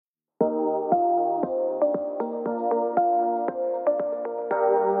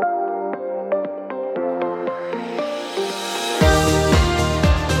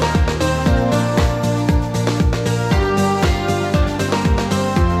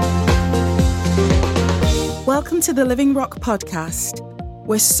Welcome to the Living Rock podcast.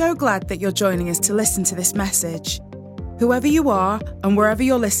 We're so glad that you're joining us to listen to this message. Whoever you are and wherever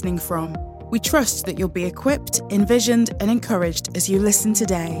you're listening from, we trust that you'll be equipped, envisioned, and encouraged as you listen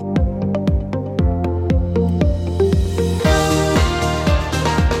today.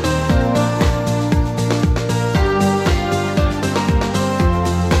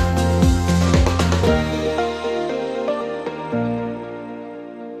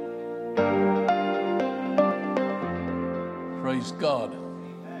 Praise God.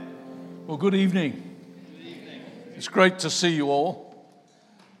 Well, good evening. It's great to see you all.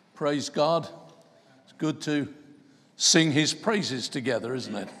 Praise God. It's good to sing His praises together,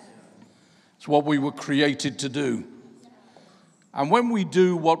 isn't it? It's what we were created to do. And when we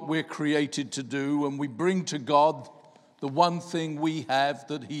do what we're created to do, and we bring to God the one thing we have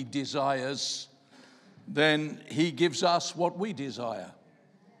that He desires, then He gives us what we desire.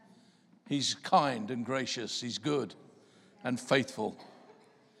 He's kind and gracious. He's good and faithful.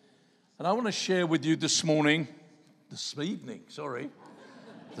 And I want to share with you this morning. It's a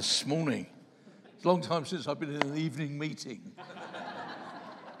long time since I've been in an evening meeting.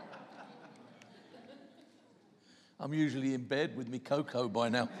 I'm usually in bed with me cocoa by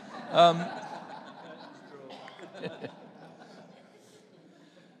now.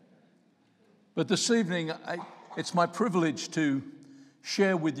 But this evening, it's my privilege to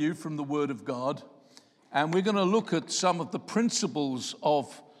share with you from the Word of God. And we're going to look at some of the principles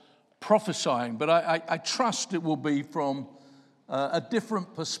of prophesying, but I trust it will be from a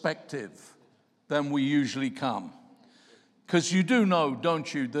different perspective than we usually come. Because you do know,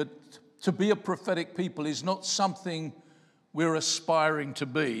 don't you, that to be a prophetic people is not something we're aspiring to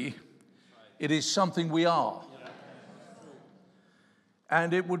be. It is something we are.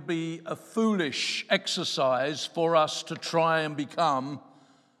 And it would be a foolish exercise for us to try and become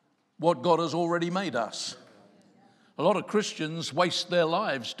what God has already made us. A lot of Christians waste their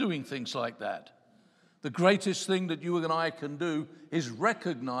lives doing things like that. The greatest thing that you and I can do is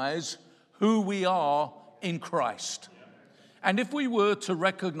recognize who we are in Christ. And if we were to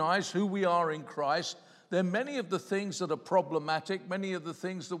recognize who we are in Christ, then many of the things that are problematic, many of the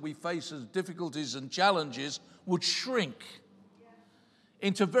things that we face as difficulties and challenges would shrink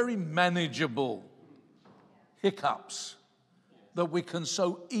into very manageable hiccups that we can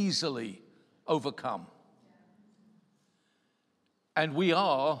so easily overcome. And we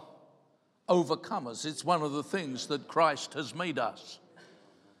are overcomers. It's one of the things that Christ has made us.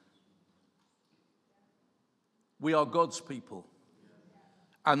 We are God's people,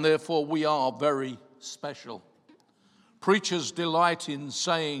 and therefore we are very special. Preachers delight in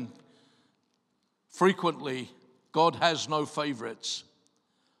saying frequently, God has no favorites.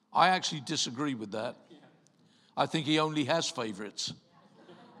 I actually disagree with that. I think He only has favorites.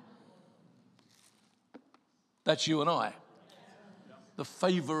 That's you and I. The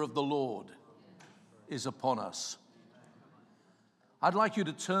favor of the Lord is upon us. I'd like you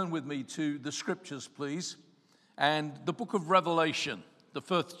to turn with me to the scriptures, please, and the book of Revelation, the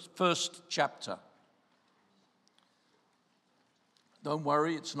first chapter. Don't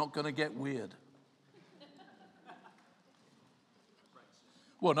worry, it's not going to get weird.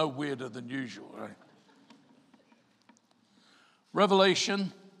 Well, no weirder than usual, right?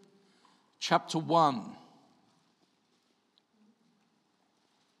 Revelation chapter 1,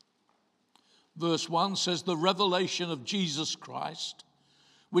 verse 1 says, "The revelation of Jesus Christ,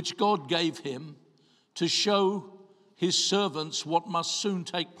 which God gave him to show his servants what must soon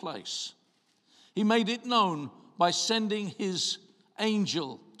take place. He made it known by sending his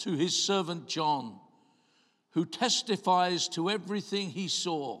angel to his servant John, who testifies to everything he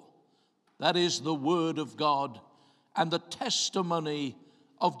saw. That is the word of God and the testimony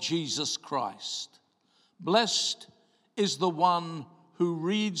of Jesus Christ. Blessed is the one who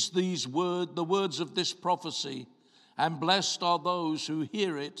reads the words of this prophecy, and blessed are those who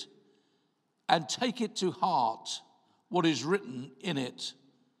hear it and take it to heart what is written in it,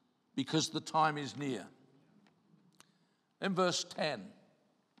 because the time is near." In verse 10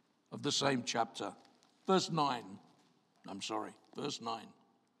 of the same chapter, verse 9.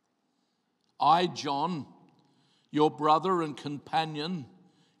 "I, John, your brother and companion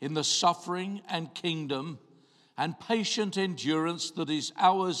in the suffering and kingdom and patient endurance that is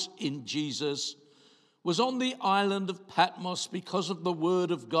ours in Jesus, was on the island of Patmos because of the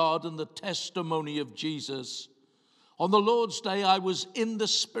word of God and the testimony of Jesus. On the Lord's day I was in the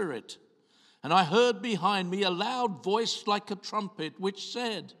Spirit, and I heard behind me a loud voice like a trumpet, which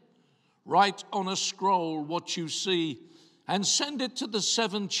said, 'Write on a scroll what you see, and send it to the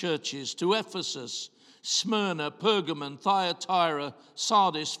 7 churches, to Ephesus, Smyrna, Pergamon, Thyatira,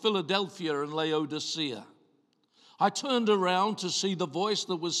 Sardis, Philadelphia, and Laodicea.' I turned around to see the voice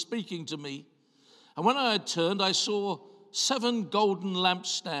that was speaking to me. And when I had turned, I saw 7 golden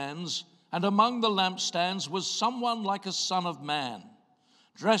lampstands, and among the lampstands was someone like a son of man,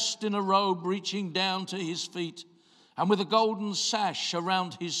 dressed in a robe reaching down to his feet, and with a golden sash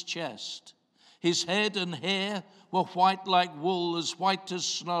around his chest. His head and hair were white like wool, as white as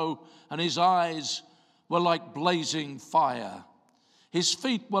snow, and his eyes were like blazing fire. His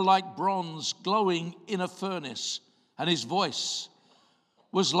feet were like bronze glowing in a furnace, and his voice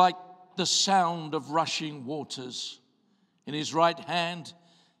was like the sound of rushing waters. In his right hand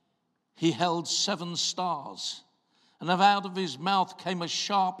he held 7 stars, and out of his mouth came a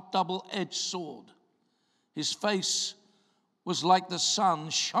sharp double-edged sword. His face was like the sun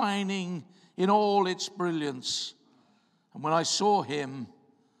shining in all its brilliance. And when I saw him,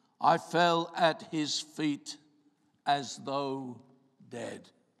 I fell at his feet as though dead.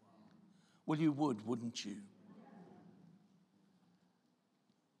 Well, you would, wouldn't you?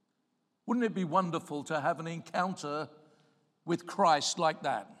 Wouldn't it be wonderful to have an encounter with Christ like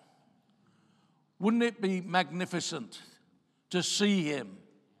that? Wouldn't it be magnificent to see him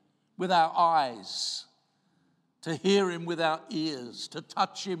with our eyes, to hear him with our ears, to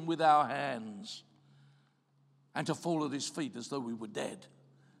touch him with our hands, and to fall at his feet as though we were dead?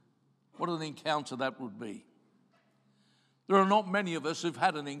 What an encounter that would be. There are not many of us who've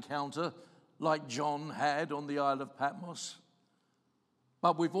had an encounter like John had on the Isle of Patmos,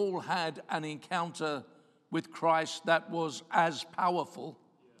 but we've all had an encounter with Christ that was as powerful,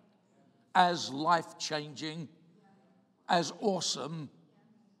 as life-changing, as awesome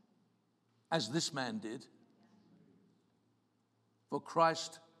as this man did. For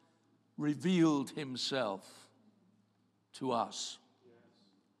Christ revealed himself to us.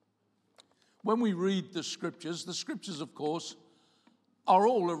 When we read the scriptures, of course, are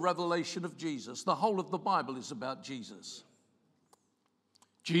all a revelation of Jesus. The whole of the Bible is about Jesus.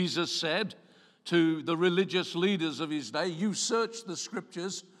 Jesus said to the religious leaders of his day, "You search the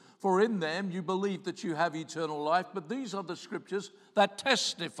scriptures, for in them you believe that you have eternal life, but these are the scriptures that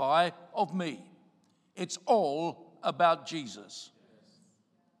testify of me." It's all about Jesus.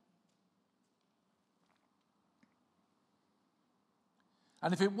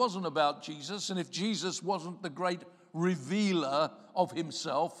 And if it wasn't about Jesus, and if Jesus wasn't the great revealer of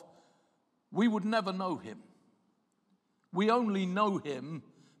himself, we would never know him. We only know him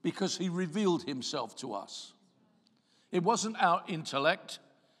because he revealed himself to us. It wasn't our intellect,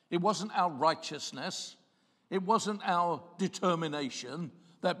 it wasn't our righteousness, it wasn't our determination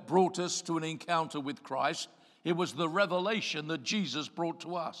that brought us to an encounter with Christ. It was the revelation that Jesus brought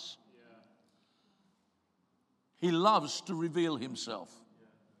to us. He loves to reveal himself.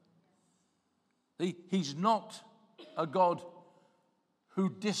 He's not a God who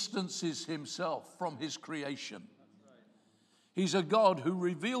distances himself from his creation. He's a God who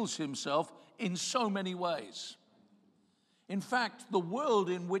reveals himself in so many ways. In fact, the world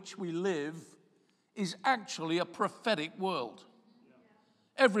in which we live is actually a prophetic world.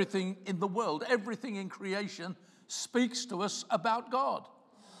 Everything in the world, everything in creation speaks to us about God.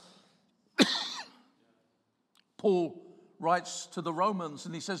 Paul writes to the Romans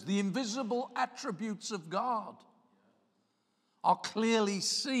and he says, the invisible attributes of God are clearly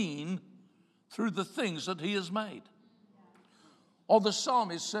seen through the things that he has made. Or the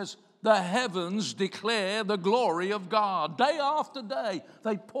psalmist says, the heavens declare the glory of God. Day after day,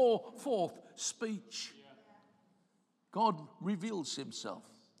 they pour forth speech. God reveals himself.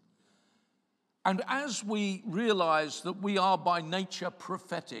 And as we realize that we are by nature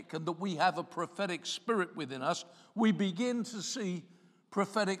prophetic and that we have a prophetic spirit within us, we begin to see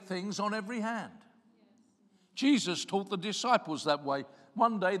prophetic things on every hand. Jesus taught the disciples that way.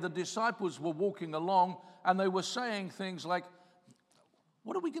 One day the disciples were walking along and they were saying things like,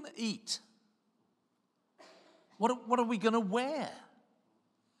 what are we going to eat? What are we going to wear?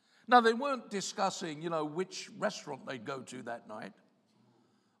 Now, they weren't discussing, which restaurant they'd go to that night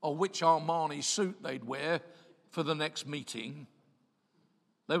or which Armani suit they'd wear for the next meeting.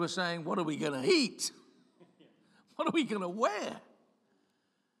 They were saying, what are we going to eat? What are we going to wear?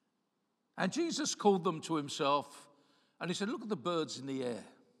 And Jesus called them to himself and he said, look at the birds in the air.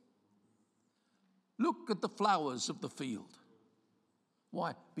 Look at the flowers of the field.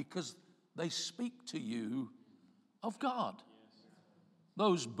 Why? Because they speak to you of God.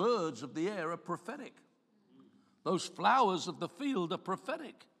 Those birds of the air are prophetic. Those flowers of the field are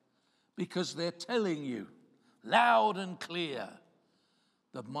prophetic because they're telling you loud and clear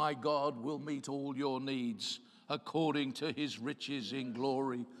that my God will meet all your needs according to his riches in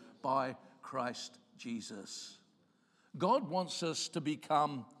glory by Christ Jesus. God wants us to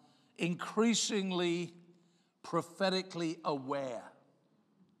become increasingly prophetically aware.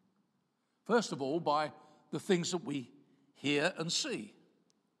 First of all, by the things that we hear and see.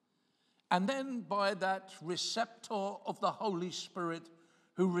 And then by that receptor of the Holy Spirit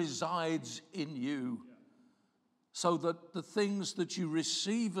who resides in you, so that the things that you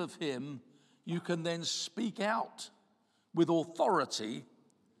receive of him, you can then speak out with authority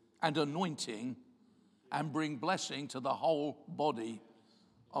and anointing and bring blessing to the whole body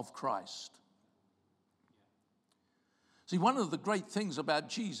of Christ. See, one of the great things about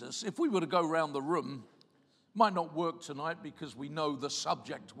Jesus, if we were to go around the room, might not work tonight because we know the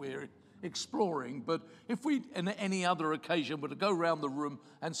subject we're exploring, but if we, in any other occasion, were to go around the room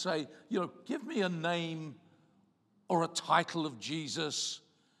and say, give me a name or a title of Jesus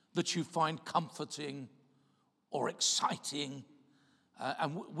that you find comforting or exciting,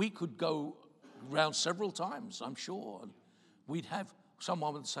 and we could go around several times, I'm sure, and we'd have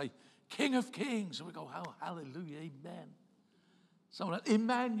someone would say, King of Kings, and we go, oh, hallelujah, amen. Someone else,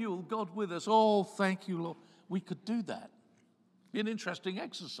 Emmanuel, God with us, oh, thank you, Lord. We could do that. Be an interesting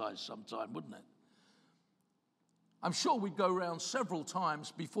exercise sometime, wouldn't it? I'm sure we'd go around several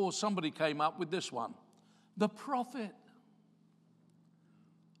times before somebody came up with this one, the prophet.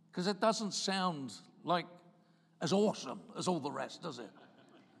 Because it doesn't sound like as awesome as all the rest, does it?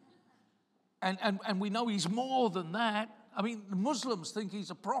 And we know he's more than that. I mean, the Muslims think he's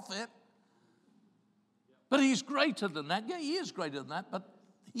a prophet, but he's greater than that. Yeah, he is greater than that, but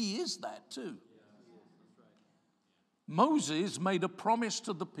he is that too. Moses made a promise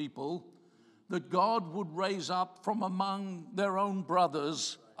to the people that God would raise up from among their own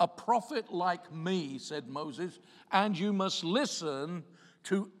brothers a prophet like me, said Moses, and you must listen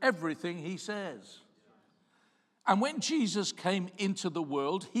to everything he says. And when Jesus came into the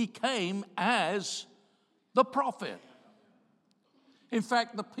world, he came as the prophet. In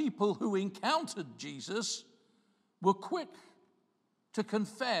fact, the people who encountered Jesus were quick to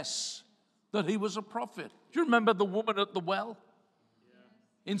confess that he was a prophet. Do you remember the woman at the well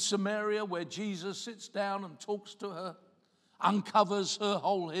in Samaria where Jesus sits down and talks to her, uncovers her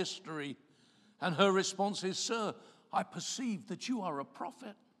whole history, and her response is, Sir, I perceive that you are a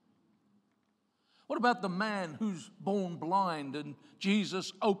prophet. What about the man who's born blind and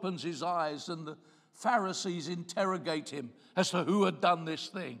Jesus opens his eyes and the Pharisees interrogate him as to who had done this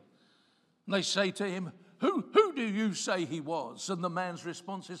thing? And they say to him, who do you say he was? And the man's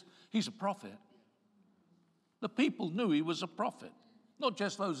response is, he's a prophet. The people knew he was a prophet. Not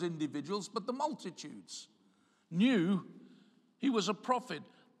just those individuals, but the multitudes knew he was a prophet.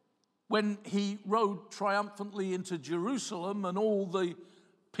 When he rode triumphantly into Jerusalem and all the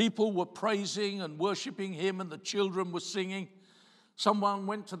people were praising and worshiping him and the children were singing, someone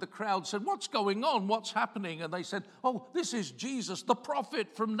went to the crowd and said, what's going on? What's happening? And they said, oh, this is Jesus, the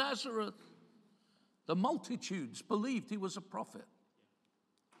prophet from Nazareth. The multitudes believed he was a prophet.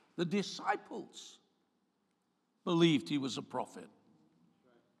 The disciples believed he was a prophet.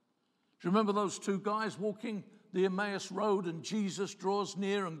 Do you remember those two guys walking the Emmaus Road and Jesus draws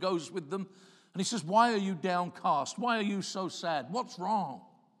near and goes with them? And he says, why are you downcast? Why are you so sad? What's wrong?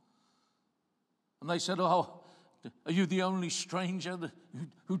 And they said, oh, are you the only stranger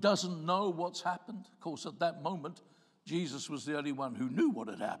who doesn't know what's happened? Of course, at that moment, Jesus was the only one who knew what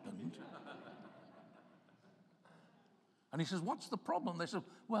had happened. And he says, what's the problem? They said,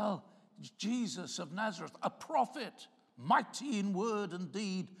 well, Jesus of Nazareth, a prophet, mighty in word and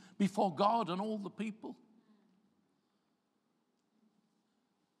deed before God and all the people.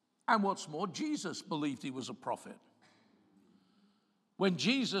 And what's more, Jesus believed he was a prophet. When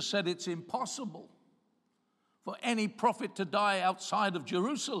Jesus said it's impossible for any prophet to die outside of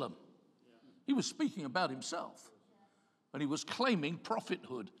Jerusalem, he was speaking about himself. And he was claiming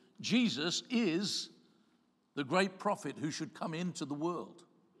prophethood. Jesus is the great prophet who should come into the world.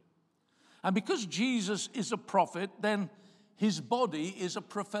 And because Jesus is a prophet, then his body is a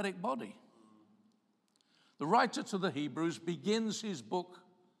prophetic body. The writer to the Hebrews begins his book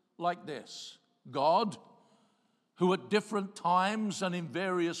like this: God, who at different times and in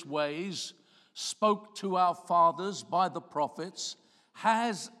various ways spoke to our fathers by the prophets,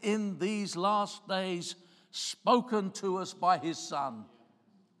 has in these last days spoken to us by his Son.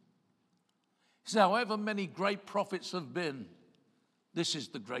 So however many great prophets have been, this is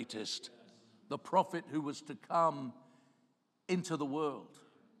the greatest, the prophet who was to come into the world.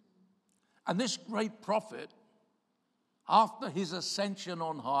 And this great prophet, after his ascension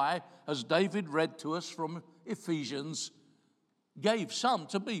on high, as David read to us from Ephesians, gave some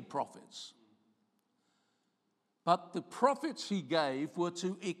to be prophets. But the prophets he gave were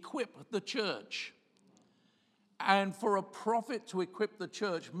to equip the church. And for a prophet to equip the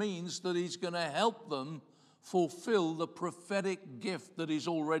church means that he's going to help them fulfill the prophetic gift that is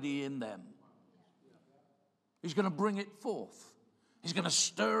already in them. He's going to bring it forth. He's going to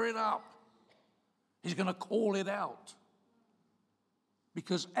stir it up. He's going to call it out.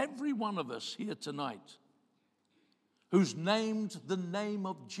 Because every one of us here tonight who's named the name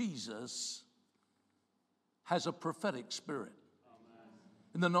of Jesus has a prophetic spirit.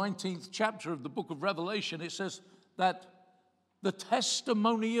 In the 19th chapter of the book of Revelation, it says that the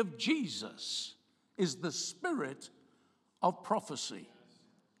testimony of Jesus is the spirit of prophecy.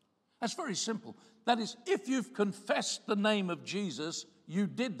 That's very simple. That is, if you've confessed the name of Jesus, you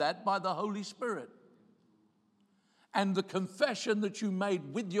did that by the Holy Spirit. And the confession that you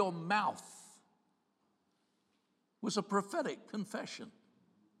made with your mouth was a prophetic confession.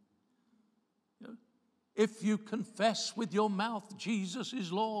 You know, if you confess with your mouth Jesus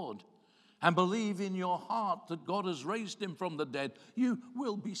is Lord and believe in your heart that God has raised him from the dead, you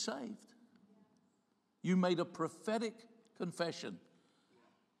will be saved. You made a prophetic confession.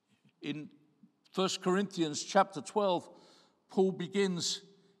 In 1 Corinthians chapter 12, Paul begins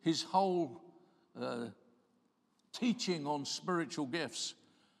his whole teaching on spiritual gifts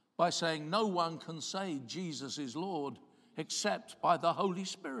by saying no one can say Jesus is Lord except by the Holy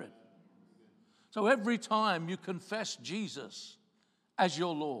Spirit. So every time you confess Jesus as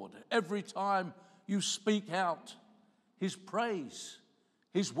your Lord, every time you speak out his praise,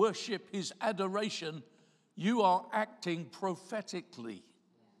 his worship, his adoration, you are acting prophetically.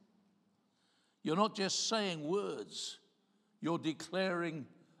 You're not just saying words, you're declaring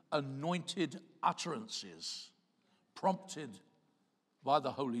anointed utterances prompted by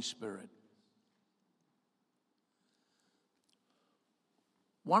the Holy Spirit.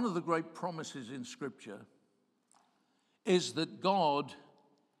 One of the great promises in Scripture is that God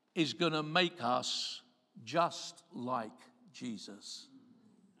is going to make us just like Jesus.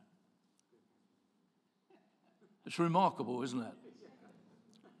 It's remarkable, isn't it?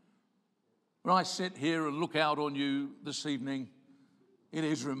 When I sit here and look out on you this evening, it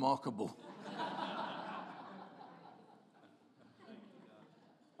is remarkable.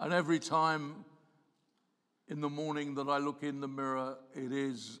 And every time in the morning that I look in the mirror, it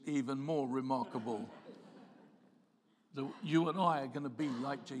is even more remarkable that you and I are going to be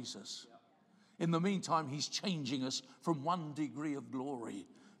like Jesus. In the meantime, he's changing us from one degree of glory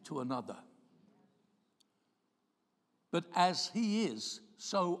to another. But as he is,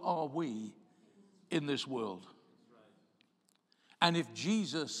 so are we in this world. And if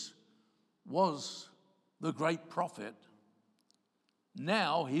Jesus was the great prophet,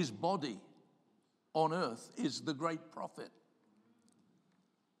 now his body on earth is the great prophet.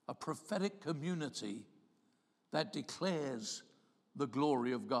 A prophetic community that declares the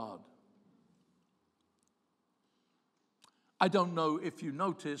glory of God. I don't know if you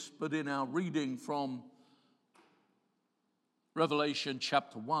noticed, but in our reading from Revelation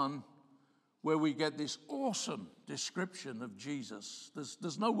chapter 1, where we get this awesome description of Jesus.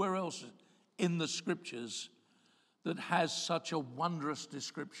 There's nowhere else in the scriptures that has such a wondrous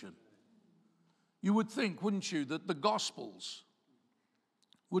description. You would think, wouldn't you, that the Gospels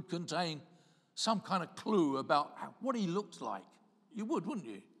would contain some kind of clue about what he looked like. You would, wouldn't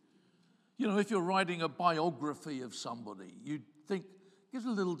you? You know, if you're writing a biography of somebody, you'd think, give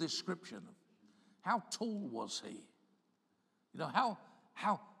a little description of how tall was he? You know,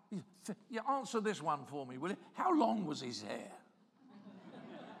 how you answer this one for me, will you? How long was his hair?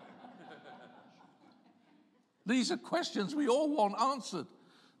 These are questions we all want answered,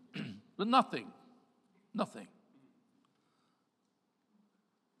 but nothing.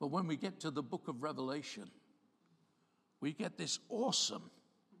 But when we get to the book of Revelation, we get this awesome,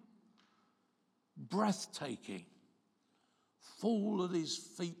 breathtaking, fall at his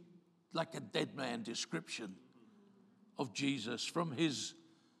feet like a dead man description of Jesus, from his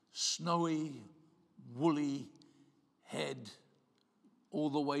snowy, woolly head all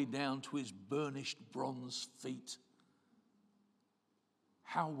the way down to his burnished bronze feet.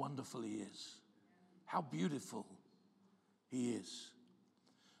 How wonderful he is. How beautiful he is.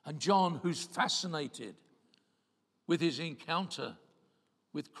 And John, who's fascinated with his encounter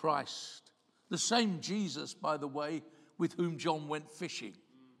with Christ, the same Jesus, by the way, with whom John went fishing,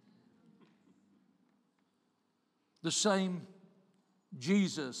 the same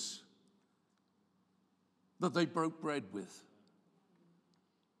Jesus that they broke bread with,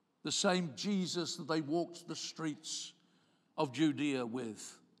 the same Jesus that they walked the streets of Judea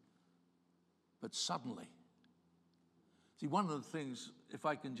with. But suddenly, see, one of the things, if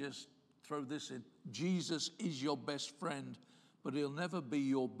I can just throw this in, Jesus is your best friend, but he'll never be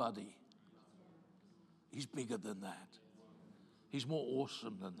your buddy. He's bigger than that. He's more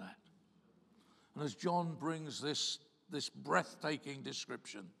awesome than that. And as John brings this breathtaking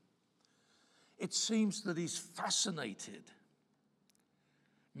description, it seems that he's fascinated,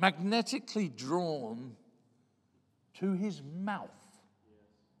 magnetically drawn to his mouth.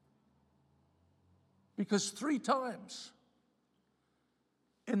 Because 3 times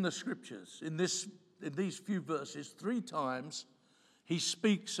in the scriptures, in these few verses, 3 times he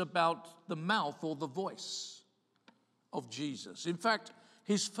speaks about the mouth or the voice of Jesus. In fact,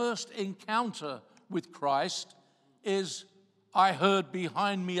 his first encounter with Christ is, I heard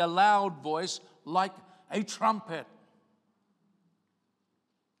behind me a loud voice like a trumpet.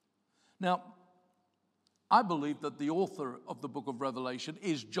 Now, I believe that the author of the book of Revelation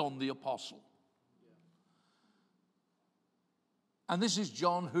is John the Apostle. And this is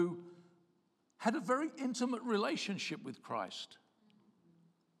John who had a very intimate relationship with Christ.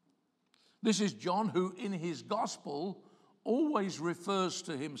 This is John who in his gospel always refers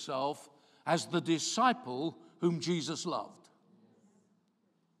to himself as the disciple whom Jesus loved.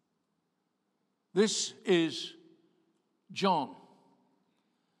 This is John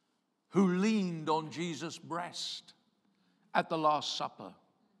who leaned on Jesus' breast at the Last Supper.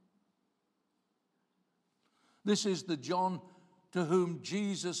 This is the John to whom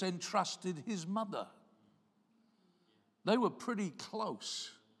Jesus entrusted his mother. They were pretty close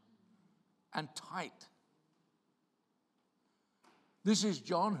and tight. This is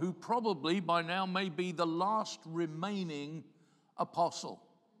John who probably by now may be the last remaining apostle.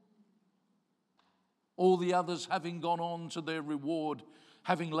 All the others having gone on to their reward,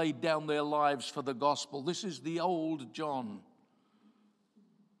 having laid down their lives for the gospel. This is the old John.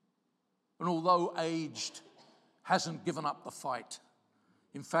 And although aged, hasn't given up the fight.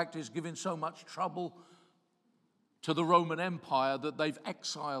 In fact, is giving so much trouble to the Roman Empire that they've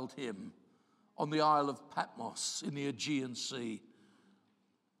exiled him on the Isle of Patmos in the Aegean Sea.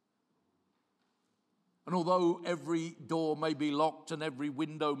 And although every door may be locked and every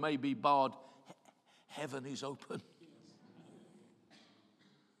window may be barred, heaven is open.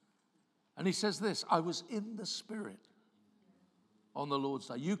 And he says this, I was in the Spirit on the Lord's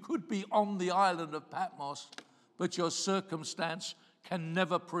day. You could be on the island of Patmos, but your circumstance can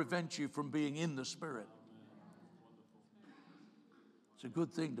never prevent you from being in the Spirit. It's a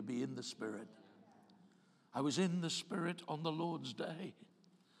good thing to be in the Spirit. I was in the Spirit on the Lord's day,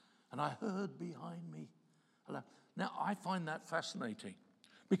 and I heard behind me. Now, I find that fascinating,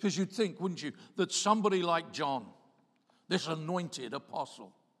 because you'd think, wouldn't you, that somebody like John, this anointed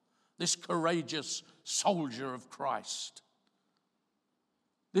apostle, this courageous soldier of Christ,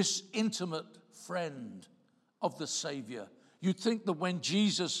 this intimate friend of the Savior, you'd think that when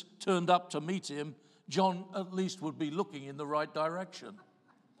Jesus turned up to meet him, John at least would be looking in the right direction.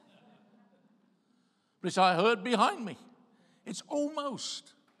 But it's, I heard behind me. It's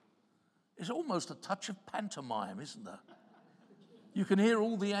almost a touch of pantomime, isn't there? You can hear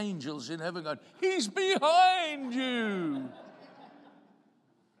all the angels in heaven going, he's behind you.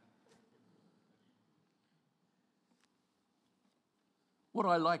 What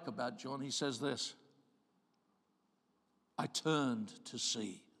I like about John, he says this, I turned to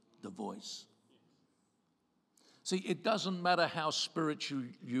see the voice. See, it doesn't matter how spiritual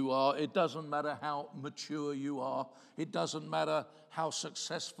you are. It doesn't matter how mature you are. It doesn't matter how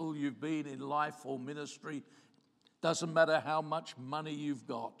successful you've been in life or ministry. It doesn't matter how much money you've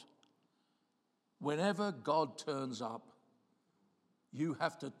got. Whenever God turns up, you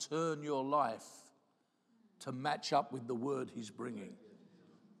have to turn your life to match up with the word he's bringing.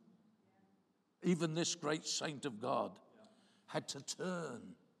 Even this great saint of God had to turn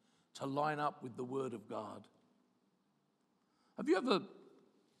to line up with the word of God. Have you ever,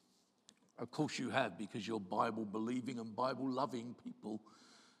 of course you have, because you're Bible-believing and Bible-loving people,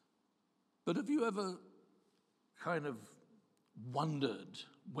 but have you ever kind of wondered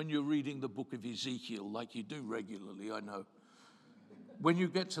when you're reading the book of Ezekiel, like you do regularly, I know, when you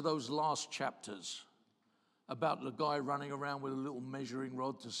get to those last chapters about the guy running around with a little measuring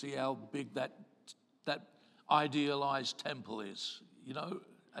rod to see how big that idealized temple is, you know,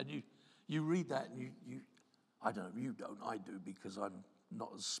 and you read that and you I don't know, you don't, I do, because I'm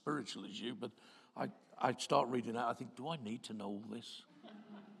not as spiritual as you, but I start reading that, I think, do I need to know all this?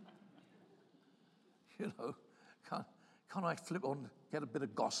 You know, can't I flip on, get a bit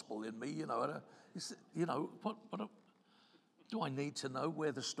of gospel in me, you know? What do I need to know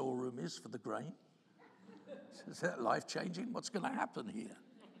where the storeroom is for the grain? Is that life-changing? What's going to happen here?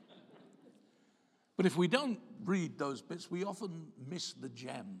 But if we don't read those bits, we often miss the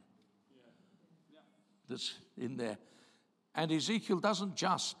gem that's in there. And Ezekiel doesn't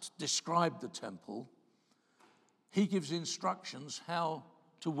just describe the temple. He gives instructions how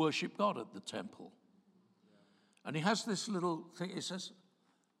to worship God at the temple. And he has this little thing. He says,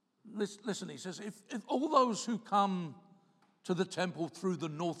 listen, he says, if all those who come to the temple through the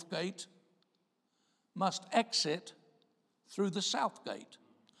north gate must exit through the south gate,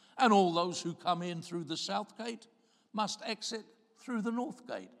 and all those who come in through the south gate must exit through the north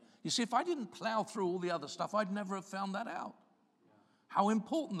gate. You see, if I didn't plow through all the other stuff, I'd never have found that out. How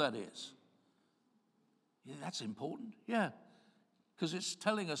important that is. Yeah, that's important. Yeah, because it's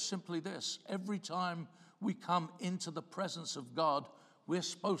telling us simply this. Every time we come into the presence of God, we're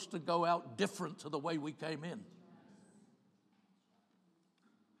supposed to go out different to the way we came in.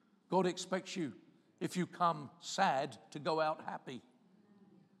 God expects you, if you come sad, to go out happy.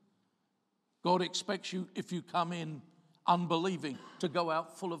 God expects you, if you come in unbelieving, to go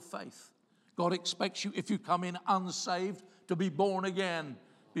out full of faith. God expects you, if you come in unsaved, to be born again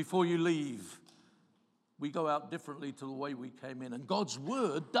before you leave. We go out differently to the way we came in. And God's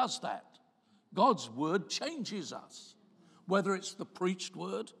word does that. God's word changes us. Whether it's the preached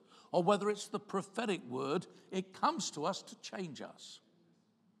word or whether it's the prophetic word, it comes to us to change us.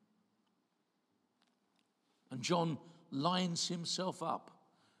 And John lines himself up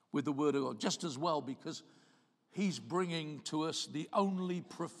with the word of God just as well, because he's bringing to us the only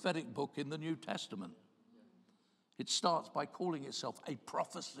prophetic book in the New Testament. It starts by calling itself a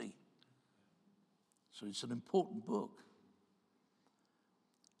prophecy. So it's an important book.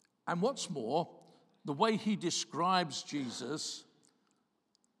 And what's more, the way he describes Jesus,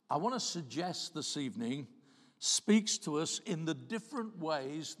 I want to suggest this evening, speaks to us in the different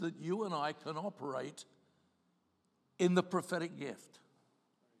ways that you and I can operate in the prophetic gift.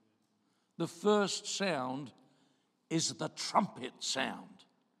 The first sound is the trumpet sound.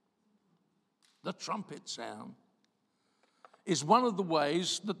 The trumpet sound is one of the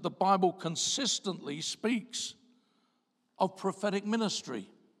ways that the Bible consistently speaks of prophetic ministry.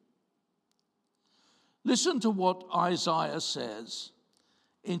 Listen to what Isaiah says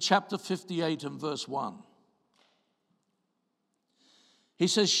in chapter 58 and verse 1. He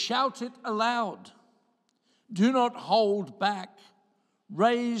says, "Shout it aloud. Do not hold back.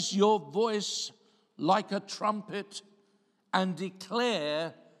 Raise your voice like a trumpet and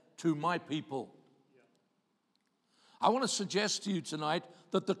declare to my people." I want to suggest to you tonight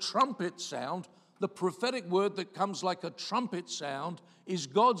that the trumpet sound, the prophetic word that comes like a trumpet sound, is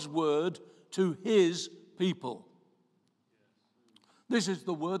God's word to his people. This is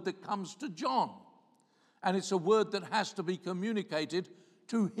the word that comes to John, and it's a word that has to be communicated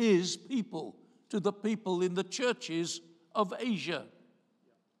to his people, to the people in the churches of Asia.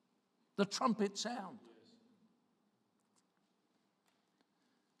 The trumpet sound.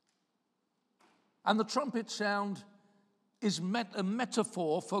 And the trumpet sound is a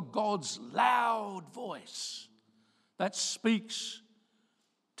metaphor for God's loud voice that speaks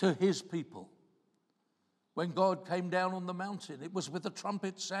to his people. When God came down on the mountain, it was with a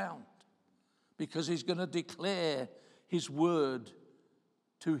trumpet sound, because he's going to declare his word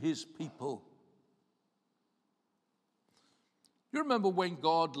to his people. You remember when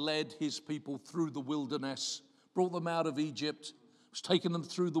God led his people through the wilderness, brought them out of Egypt, was taking them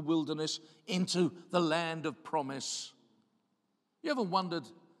through the wilderness into the land of promise? You ever wondered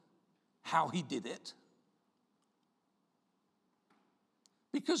how he did it?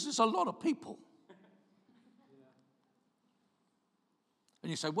 Because there's a lot of people. And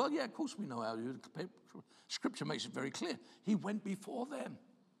you say, well, yeah, of course we know how to do it. Scripture makes it very clear. He went before them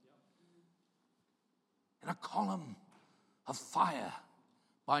in a column of fire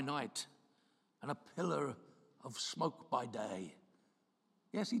by night and a pillar of smoke by day.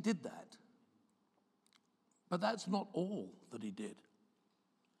 Yes, he did that. But that's not all that he did.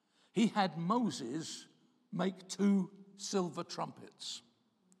 He had Moses make 2 silver trumpets.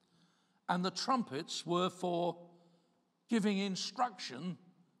 And the trumpets were for giving instruction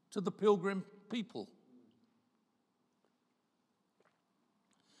to the pilgrim people.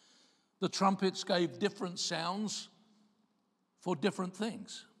 The trumpets gave different sounds for different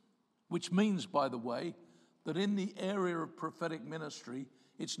things, which means, by the way, that in the area of prophetic ministry,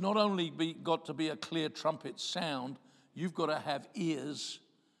 it's not only got to be a clear trumpet sound, you've got to have ears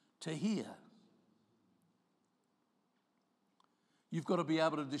to hear. You've got to be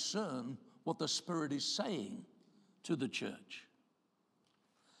able to discern what the Spirit is saying to the church.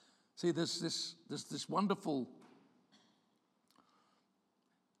 See, there's this wonderful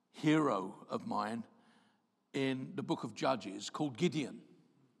hero of mine in the book of Judges called Gideon.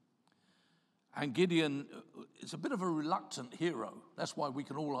 And Gideon is a bit of a reluctant hero. That's why we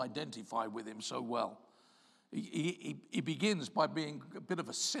can all identify with him so well. He begins by being a bit of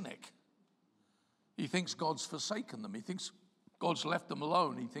a cynic. He thinks God's forsaken them. He thinks God's left them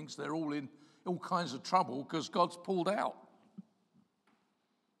alone. He thinks they're all in all kinds of trouble because God's pulled out.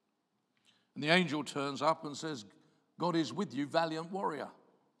 And the angel turns up and says, God is with you, valiant warrior.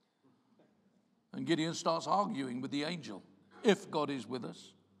 And Gideon starts arguing with the angel. If God is with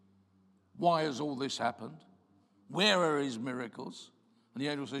us, why has all this happened? Where are his miracles? And the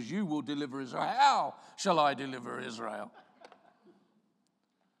angel says, you will deliver Israel. How shall I deliver Israel?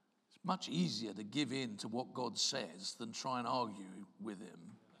 It's much easier to give in to what God says than try and argue with him.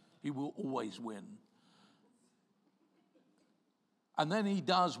 He will always win. And then he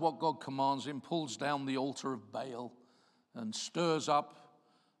does what God commands him, pulls down the altar of Baal and stirs up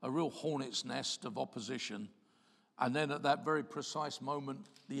a real hornet's nest of opposition. And then at that very precise moment,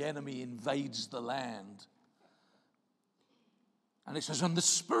 the enemy invades the land. And it says, and the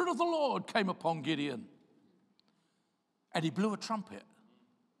Spirit of the Lord came upon Gideon, and he blew a trumpet.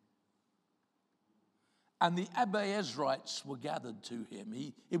 And the Abiezrites were gathered to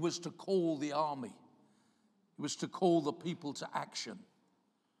him. It was to call the army. It was to call the people to action.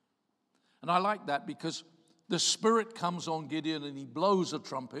 And I like that because the Spirit comes on Gideon and he blows a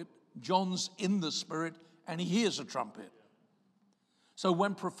trumpet. John's in the Spirit and he hears a trumpet. So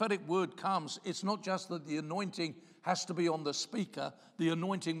when prophetic word comes, it's not just that the anointing has to be on the speaker, the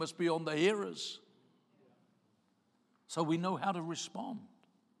anointing must be on the hearers. So we know how to respond.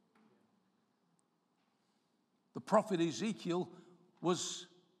 The prophet Ezekiel was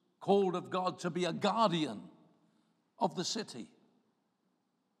called of God to be a guardian of the city,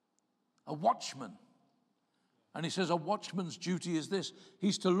 a watchman. And he says a watchman's duty is this.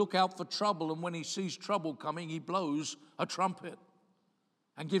 He's to look out for trouble, and when he sees trouble coming, he blows a trumpet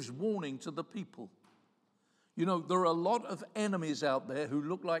and gives warning to the people. You know, there are a lot of enemies out there who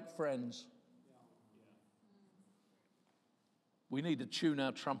look like friends. We need to tune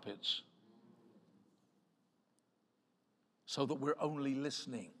our trumpets so that we're only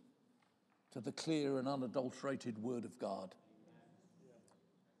listening to the clear and unadulterated word of God.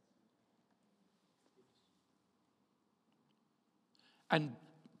 And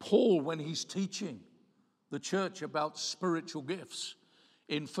Paul, when he's teaching the church about spiritual gifts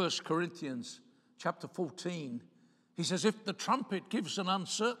in 1 Corinthians chapter 14, he says, if the trumpet gives an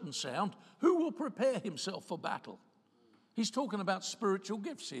uncertain sound, who will prepare himself for battle? He's talking about spiritual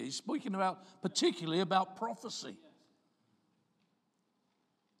gifts here. He's speaking about, particularly about prophecy.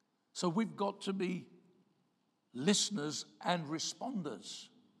 So we've got to be listeners and responders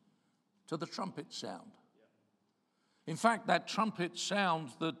to the trumpet sound. In fact, that trumpet sound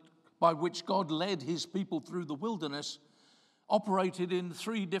that by which God led his people through the wilderness operated in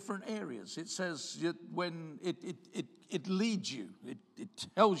 3 different areas. It says when it leads you, it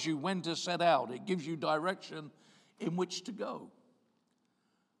tells you when to set out, it gives you direction in which to go.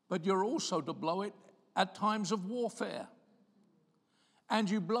 But you're also to blow it at times of warfare. And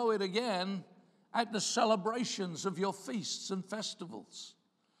you blow it again at the celebrations of your feasts and festivals.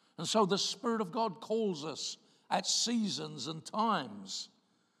 And so the Spirit of God calls us at seasons and times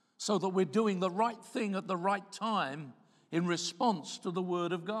so that we're doing the right thing at the right time in response to the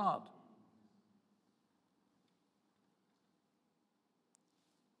Word of God.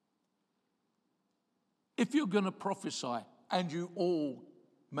 If you're going to prophesy, and you all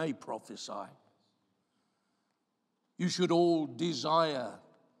may prophesy, you should all desire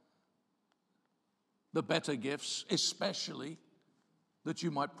the better gifts, especially that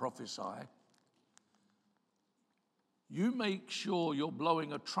you might prophesy. You make sure you're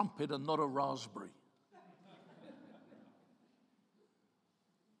blowing a trumpet and not a raspberry.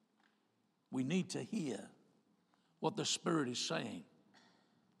 We need to hear what the Spirit is saying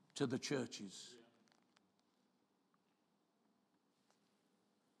to the churches.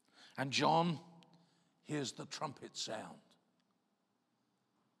 And John hears the trumpet sound.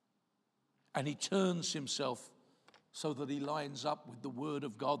 And he turns himself so that he lines up with the word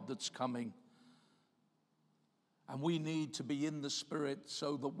of God that's coming. And we need to be in the Spirit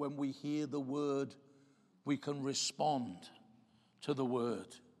so that when we hear the word, we can respond to the word.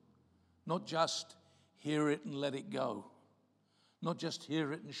 Not just hear it and let it go. Not just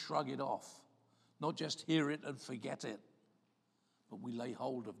hear it and shrug it off. Not just hear it and forget it. But we lay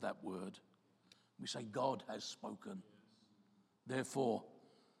hold of that word. We say, God has spoken. Therefore,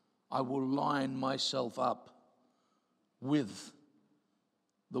 I will line myself up with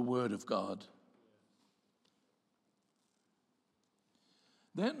the word of God.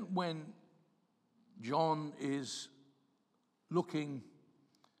 Then when John is looking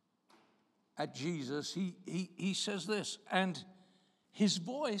at Jesus, he says this, and his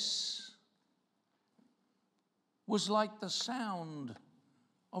voice was like the sound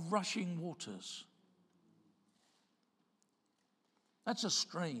of rushing waters. That's a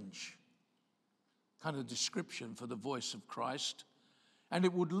strange kind of description for the voice of Christ, and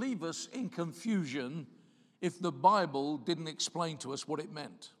it would leave us in confusion if the Bible didn't explain to us what it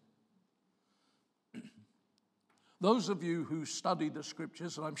meant. Those of you who study the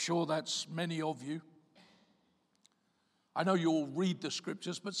scriptures, and I'm sure that's many of you, I know you all read the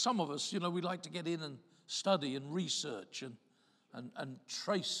scriptures, but some of us, we like to get in and study and research and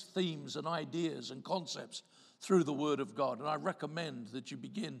trace themes and ideas and concepts through the Word of God. And I recommend that you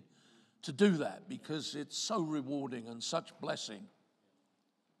begin to do that because it's so rewarding and such blessing.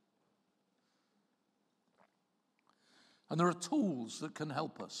 And there are tools that can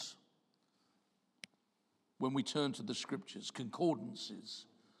help us when we turn to the scriptures, concordances,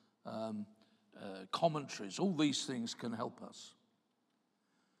 commentaries, all these things can help us.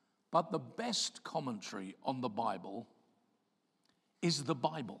 But the best commentary on the Bible is the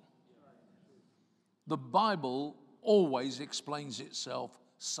Bible. The Bible always explains itself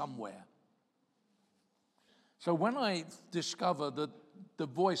somewhere. So when I discover that the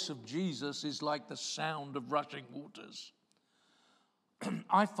voice of Jesus is like the sound of rushing waters,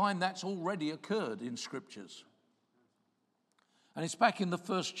 I find that's already occurred in scriptures. And it's back in the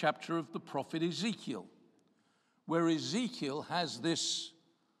first chapter of the prophet Ezekiel, where Ezekiel has this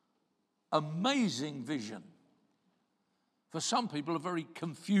amazing vision. For some people, a very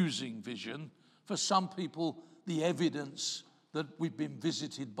confusing vision. For some people, the evidence that we've been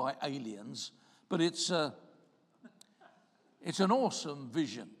visited by aliens. But it's an awesome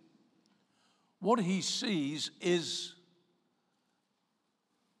vision. What he sees is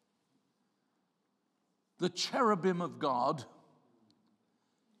the cherubim of God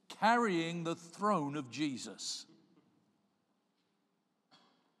carrying the throne of Jesus.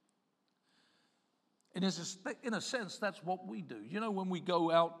 In a sense, that's what we do. When we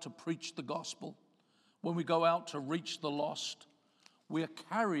go out to preach the gospel, when we go out to reach the lost, we're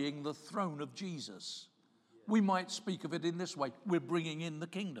carrying the throne of Jesus. We might speak of it in this way: we're bringing in the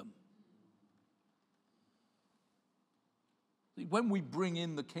kingdom. When we bring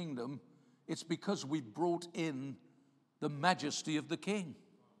in the kingdom, it's because we've brought in the majesty of the King.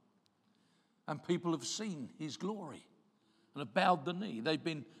 And people have seen his glory and have bowed the knee. They've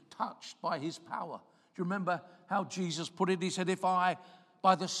been touched by his power. Do you remember how Jesus put it? He said, if I,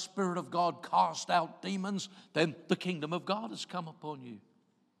 by the Spirit of God, cast out demons, then the kingdom of God has come upon you.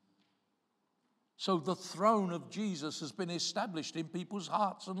 So the throne of Jesus has been established in people's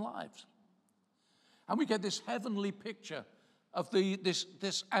hearts and lives. And we get this heavenly picture of this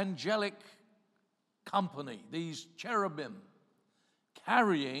angelic company, these cherubim,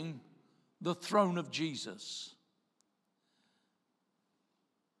 carrying the throne of Jesus.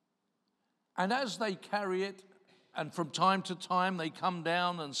 And as they carry it, and from time to time they come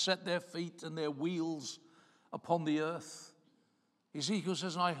down and set their feet and their wheels upon the earth, Ezekiel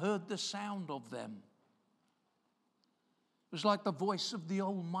says, I heard the sound of them. It was like the voice of the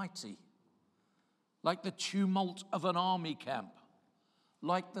Almighty, like the tumult of an army camp,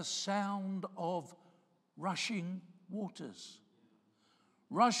 like the sound of rushing waters.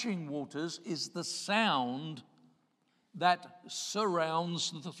 Rushing waters is the sound that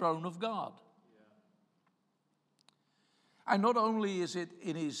surrounds the throne of God. And not only is it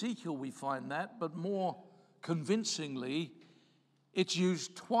in Ezekiel we find that, but more convincingly, it's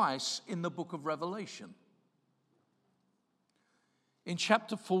used twice in the book of Revelation. In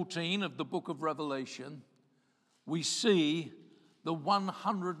chapter 14 of the book of Revelation, we see the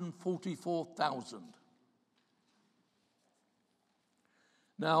 144,000.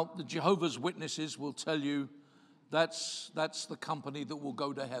 Now, the Jehovah's Witnesses will tell you that's the company that will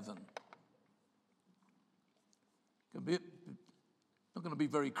go to heaven. Not going to be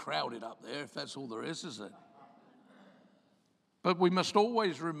very crowded up there if that's all there is it? But we must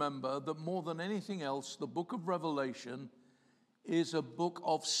always remember that more than anything else, the book of Revelation is a book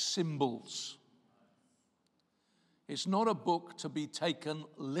of symbols. It's not a book to be taken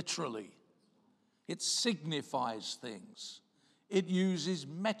literally. It signifies things. It uses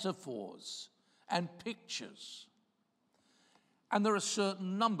metaphors and pictures. And there are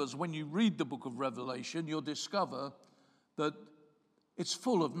certain numbers. When you read the book of Revelation, you'll discover that it's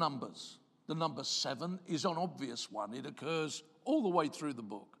full of numbers. The number 7 is an obvious one. It occurs all the way through the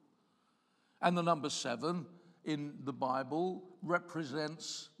book. And the number 7 in the Bible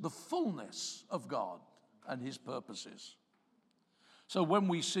represents the fullness of God and his purposes. So when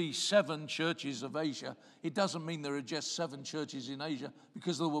we see 7 churches of Asia, it doesn't mean there are just 7 churches in Asia,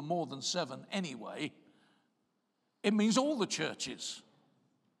 because there were more than 7 anyway. It means all the churches,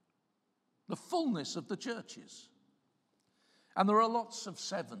 the fullness of the churches. And there are lots of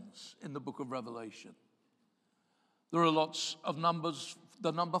 7s in the book of Revelation. There are lots of numbers,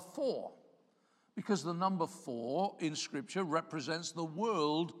 the number 4, because the number 4 in Scripture represents the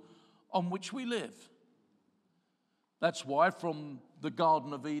world on which we live. That's why from the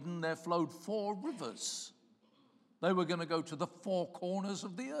Garden of Eden there flowed 4 rivers. They were going to go to the 4 corners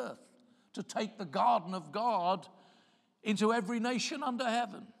of the earth to take the garden of God into every nation under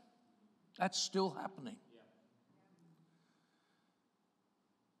heaven. That's still happening.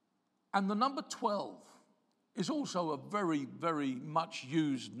 And the number 12 is also a very, very much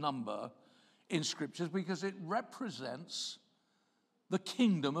used number in Scriptures because it represents the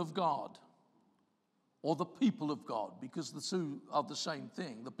kingdom of God or the people of God, because the two are the same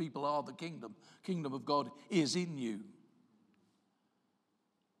thing. The people are the kingdom. Kingdom of God is in you.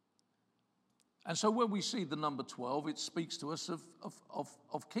 And so when we see the number 12, it speaks to us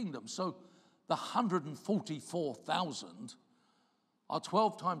of kingdom. So the 144,000 are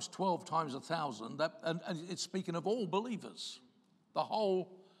 12 times 12 times 1,000, and it's speaking of all believers, the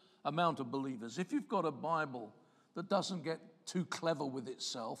whole amount of believers. If you've got a Bible that doesn't get too clever with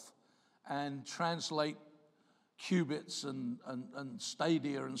itself and translate cubits and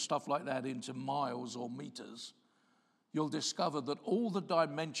stadia and stuff like that into miles or meters, you'll discover that all the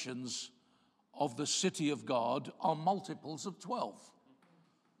dimensions of the city of God are multiples of 12,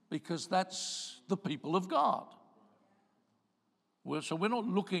 because that's the people of God. So we're not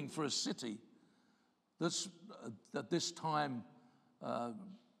looking for a city that's at this time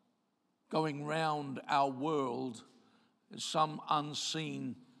going round our world as some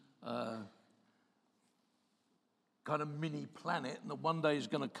unseen kind of mini planet, and that one day is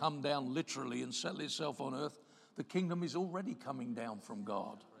going to come down literally and settle itself on earth. The kingdom is already coming down from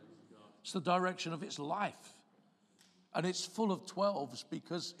God. It's the direction of its life. And it's full of 12s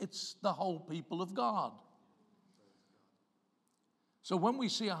because it's the whole people of God. So when we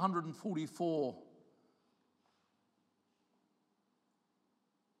see 144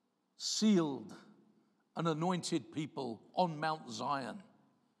 sealed and anointed people on Mount Zion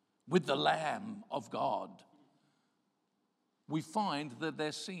with the Lamb of God, we find that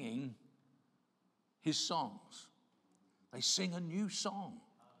they're singing his songs. They sing a new song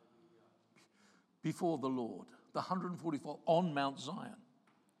before the Lord, the 144 on Mount Zion.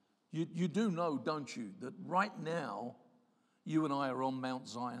 You do know, don't you, that right now you and I are on Mount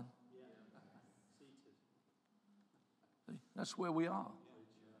Zion? See, that's where we are.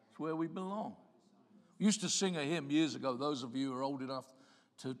 It's where we belong. We used to sing a hymn years ago, those of you who are old enough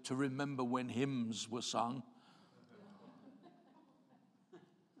to remember when hymns were sung.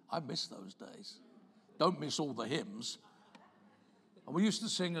 I miss those days. Don't miss all the hymns. And we used to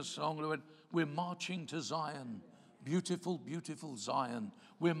sing a song that went, "We're marching to Zion, beautiful, beautiful Zion.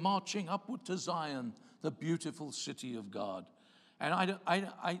 We're marching upward to Zion, the beautiful city of God." And I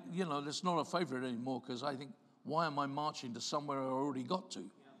that's not a favorite anymore, because I think, why am I marching to somewhere I already got to?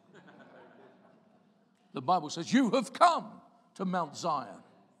 The Bible says, you have come to Mount Zion,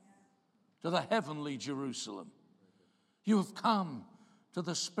 to the heavenly Jerusalem. You have come to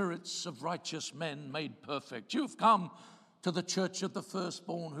the spirits of righteous men made perfect. You've come to the church of the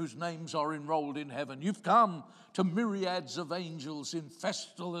firstborn whose names are enrolled in heaven. You've come to myriads of angels in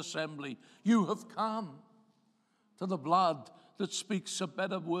festal assembly. You have come to the blood that speaks a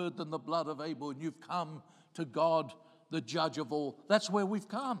better word than the blood of Abel. And you've come to God, the judge of all. That's where we've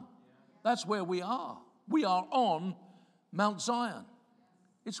come. That's where we are. We are on Mount Zion.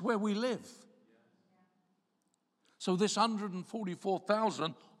 It's where we live. So this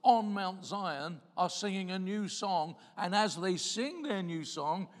 144,000 on Mount Zion are singing a new song. And as they sing their new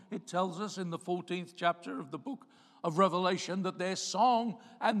song, it tells us in the 14th chapter of the book of Revelation that their song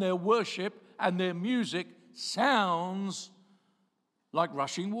and their worship and their music sounds like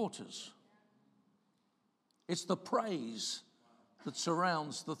rushing waters. It's the praise that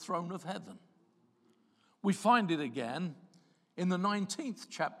surrounds the throne of heaven. We find it again in the 19th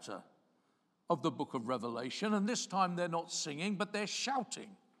chapter of the book of Revelation, and this time they're not singing, but they're shouting.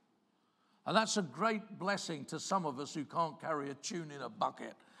 And that's a great blessing to some of us who can't carry a tune in a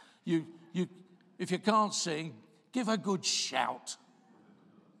bucket. If you can't sing, give a good shout.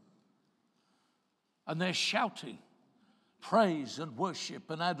 And they're shouting praise and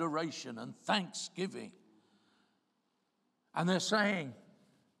worship and adoration and thanksgiving. And they're saying,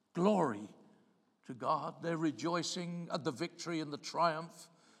 glory to God. They're rejoicing at the victory and the triumph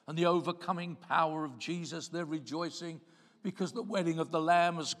and the overcoming power of Jesus. They're rejoicing because the wedding of the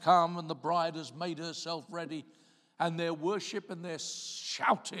Lamb has come and the bride has made herself ready. And their worship and their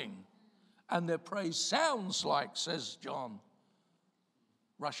shouting and their praise sounds like, says John,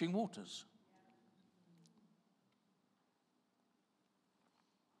 rushing waters.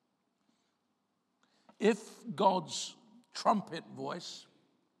 if God's trumpet voice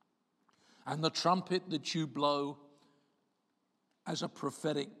and the trumpet that you blow as a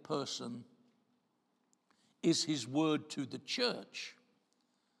prophetic person is his word to the church,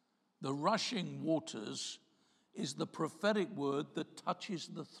 the rushing waters is the prophetic word that touches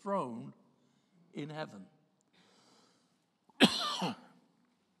the throne in heaven.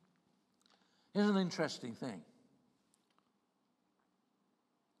 Here's an interesting thing.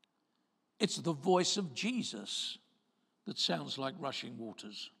 It's the voice of Jesus that sounds like rushing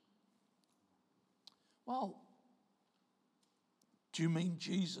waters. Well, do you mean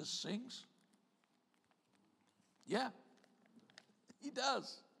Jesus sings? Yeah, he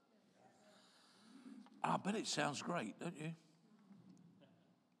does. I bet it sounds great, don't you?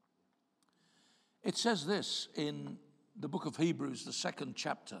 It says this in the book of Hebrews, the 2nd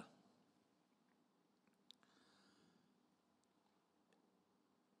chapter.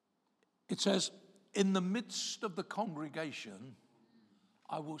 It says, in the midst of the congregation,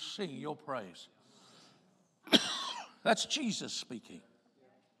 I will sing your praise. That's Jesus speaking.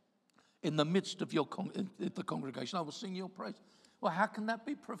 In the midst of the congregation, I will sing your praise. Well, how can that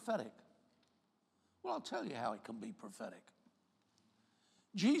be prophetic? Well, I'll tell you how it can be prophetic.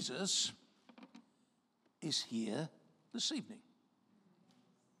 Jesus is here this evening.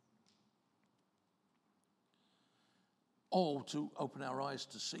 All to open our eyes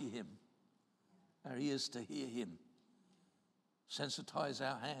to see him, our ears to hear him, sensitize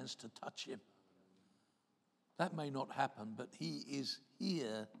our hands to touch him. That may not happen, but he is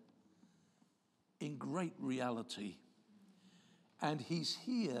here in great reality. And he's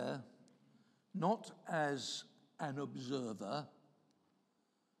here not as an observer,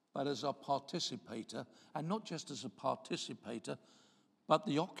 but as a participator, and not just as a participator, but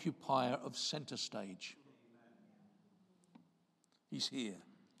the occupier of center stage. He's here.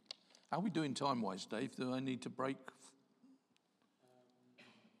 How are we doing time-wise, Dave? Do I need to break?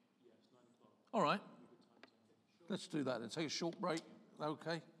 All right. Let's do that then. Take a short break.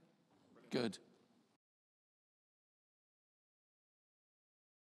 Okay? Good.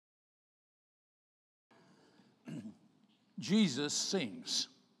 Jesus sings.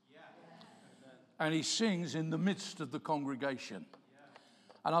 And he sings in the midst of the congregation.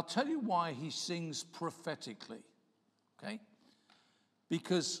 And I'll tell you why he sings prophetically. Okay?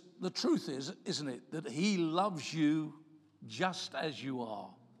 Because the truth is, isn't it, that he loves you just as you are.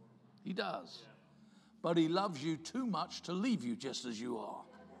 He does. But he loves you too much to leave you just as you are.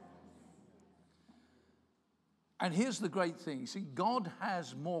 And here's the great thing. See, God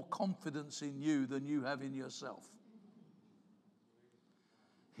has more confidence in you than you have in yourself.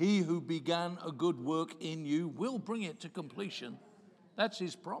 He who began a good work in you will bring it to completion. That's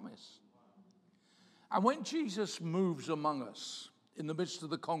his promise. And when Jesus moves among us in the midst of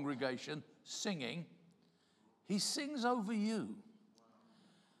the congregation singing, he sings over you.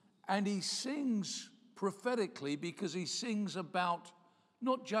 And he sings prophetically because he sings about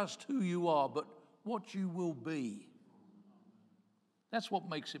not just who you are, but what you will be. That's what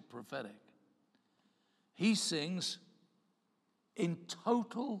makes it prophetic. He sings in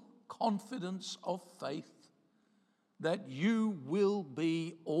total confidence of faith that you will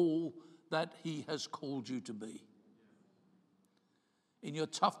be all that he has called you to be. In your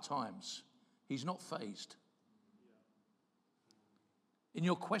tough times, he's not fazed. In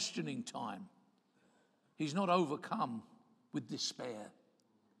your questioning time, he's not overcome with despair.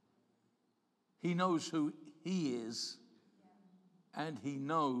 He knows who he is, and he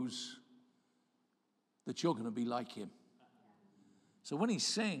knows that you're going to be like him. So when he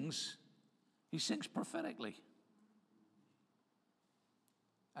sings prophetically.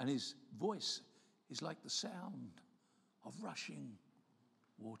 And his voice is like the sound of rushing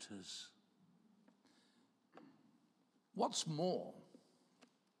waters. What's more,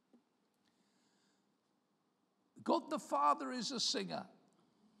 God the Father is a singer.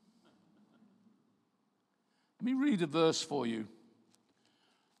 Let me read a verse for you,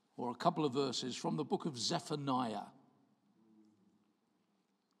 or a couple of verses from the book of Zephaniah.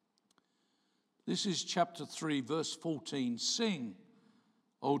 This is chapter 3, verse 14. Sing,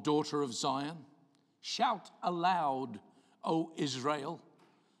 O daughter of Zion. Shout aloud, O Israel.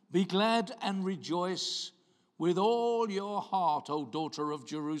 Be glad and rejoice with all your heart, O daughter of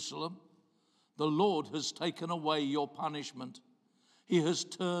Jerusalem. The Lord has taken away your punishment. He has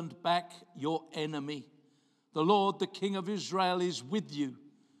turned back your enemy. The Lord, the King of Israel, is with you.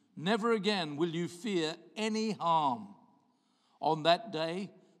 Never again will you fear any harm. On that day,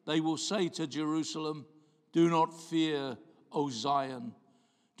 they will say to Jerusalem, do not fear, O Zion.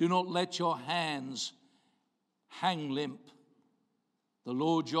 Do not let your hands hang limp. The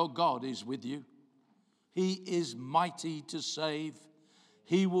Lord your God is with you. He is mighty to save.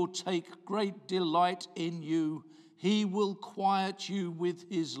 He will take great delight in you. He will quiet you with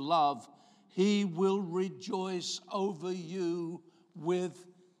his love. He will rejoice over you with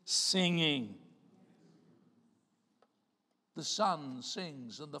singing. The Son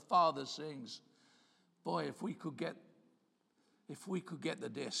sings and the Father sings. Boy, if we could get the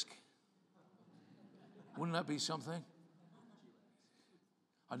disc, wouldn't that be something?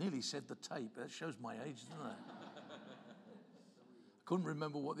 I nearly said the tape. That shows my age, doesn't it? I couldn't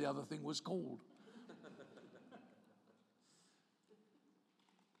remember what the other thing was called.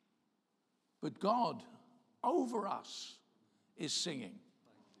 But God over us is singing.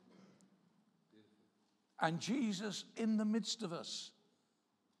 And Jesus in the midst of us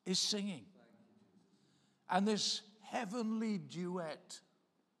is singing. And this heavenly duet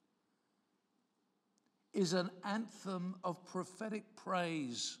is an anthem of prophetic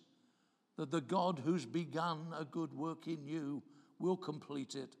praise that the God who's begun a good work in you will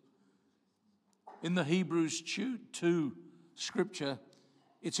complete it. In the Hebrews 2 scripture,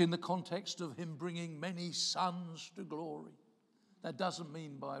 it's in the context of him bringing many sons to glory. That doesn't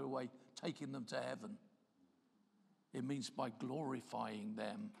mean, by the way, taking them to heaven. It means by glorifying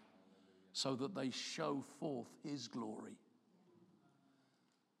them so that they show forth his glory.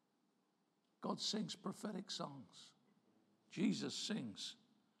 God sings prophetic songs. Jesus sings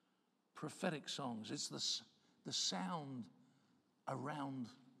prophetic songs. It's the sound around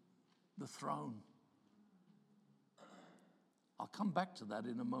the throne. I'll come back to that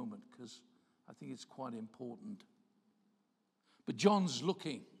in a moment because I think it's quite important. But John's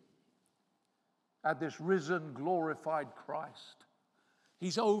looking at this risen, glorified Christ.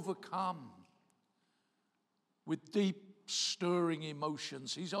 He's overcome with deep, stirring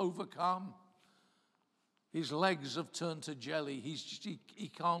emotions. He's overcome. His legs have turned to jelly. He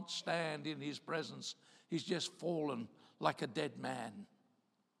can't stand in his presence. He's just fallen like a dead man.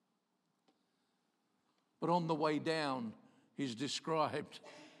 But on the way down, he's described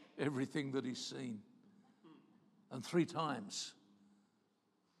everything that he's seen. And 3 times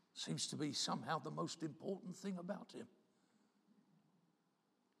seems to be somehow the most important thing about him.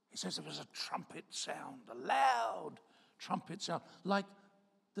 He says there was a trumpet sound, a loud trumpet sound, like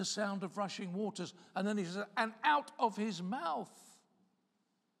the sound of rushing waters. And then he says, and out of his mouth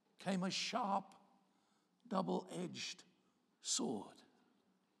came a sharp, double-edged sword.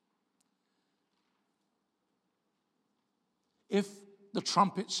 If the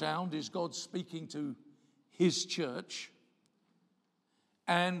trumpet sound is God speaking to his church,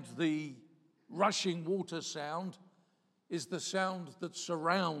 and the rushing water sound is the sound that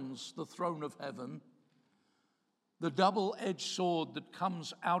surrounds the throne of heaven, the double-edged sword that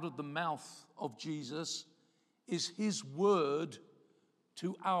comes out of the mouth of Jesus is his word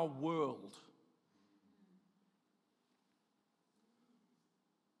to our world.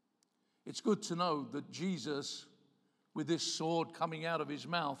 It's good to know that Jesus, with this sword coming out of his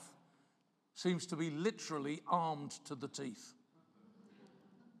mouth, seems to be literally armed to the teeth.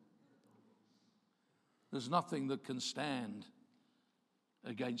 There's nothing that can stand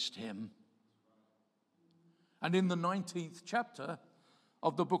against him. And in the 19th chapter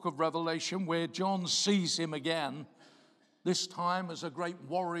of the book of Revelation, where John sees him again, this time as a great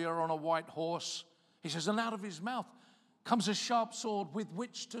warrior on a white horse, he says, and out of his mouth comes a sharp sword with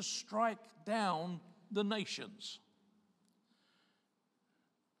which to strike down the nations.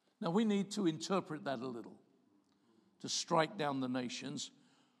 Now we need to interpret that a little. To strike down the nations.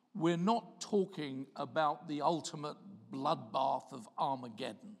 We're not talking about the ultimate bloodbath of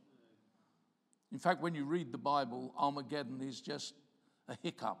Armageddon. In fact, when you read the Bible, Armageddon is just a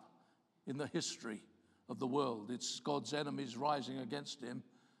hiccup in the history of the world. It's God's enemies rising against him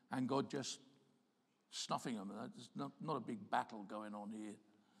and God just snuffing them. There's not a big battle going on here.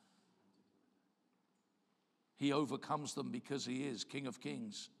 He overcomes them because he is King of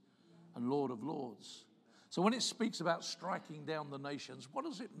Kings and Lord of Lords. So when it speaks about striking down the nations, what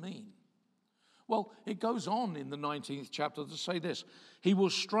does it mean? Well, it goes on in the 19th chapter to say this. He will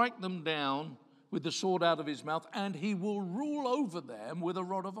strike them down with the sword out of his mouth, and he will rule over them with a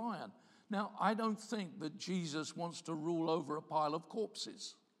rod of iron. Now, I don't think that Jesus wants to rule over a pile of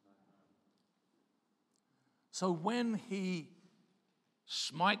corpses. So when he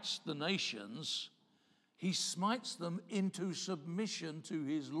smites the nations, he smites them into submission to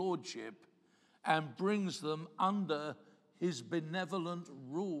his lordship and brings them under his benevolent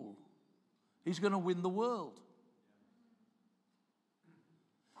rule. He's going to win the world.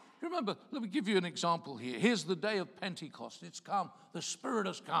 Remember, let me give you an example here. Here's the day of Pentecost. It's come. The Spirit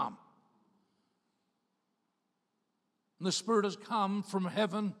has come. And the Spirit has come from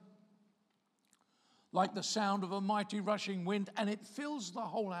heaven like the sound of a mighty rushing wind, and it fills the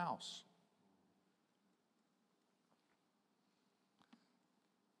whole house.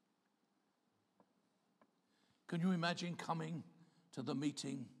 Can you imagine coming to the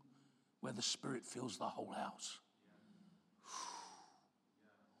meeting where the Spirit fills the whole house?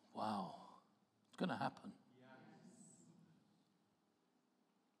 Wow, it's going to happen.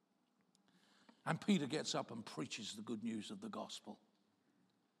 And Peter gets up and preaches the good news of the gospel.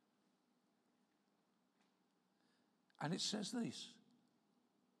 And it says this: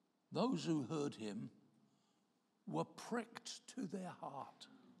 those who heard him were pricked to their heart.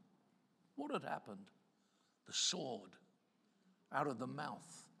 What had happened? The sword out of the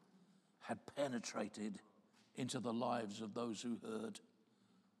mouth had penetrated into the lives of those who heard.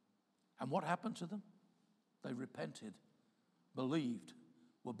 And what happened to them? They repented, believed,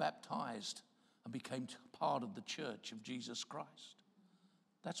 were baptized, and became part of the church of Jesus Christ.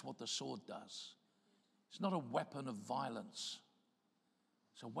 That's what the sword does. It's not a weapon of violence.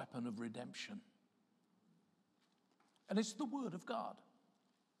 It's a weapon of redemption. And it's the word of God.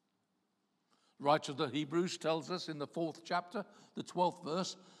 The writer of the Hebrews tells us in the 4th chapter, the 12th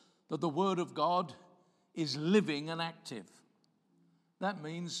verse, that the word of God is living and active. That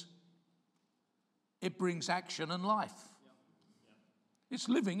means it brings action and life. It's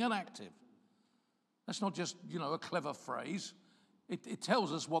living and active. That's not just, a clever phrase. It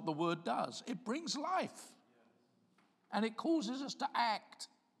tells us what the word does. It brings life. And it causes us to act.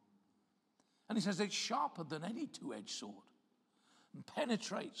 And he says it's sharper than any two-edged sword and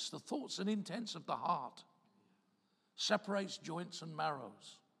penetrates the thoughts and intents of the heart, separates joints and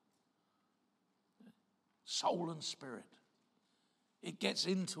marrows, soul and spirit. It gets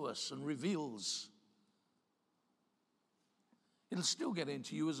into us and reveals. It'll still get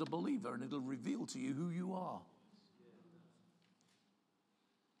into you as a believer, and it'll reveal to you who you are.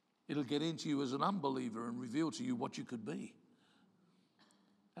 It'll get into you as an unbeliever and reveal to you what you could be.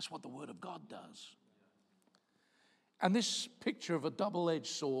 That's what the Word of God does. And this picture of a double-edged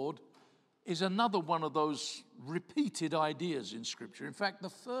sword is another one of those repeated ideas in Scripture. In fact, the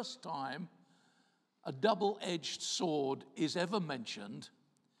first time a double-edged sword is ever mentioned,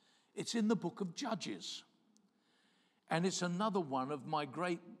 it's in the book of Judges. And it's another one of my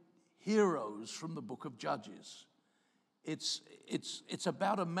great heroes from the book of Judges. It's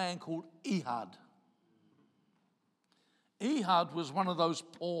about a man called Ehud. Ehud was one of those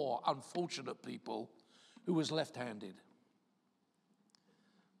poor, unfortunate people who was left-handed.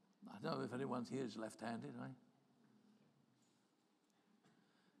 I don't know if anyone here is left-handed, right?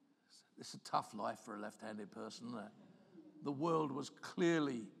 It's a tough life for a left-handed person, isn't it? The world was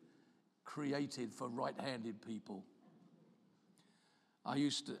clearly created for right-handed people.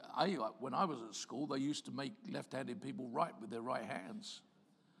 When I was at school, they used to make left-handed people write with their right hands.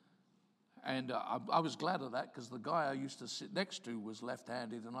 And I was glad of that because the guy I used to sit next to was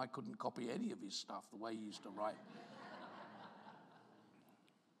left-handed and I couldn't copy any of his stuff the way he used to write.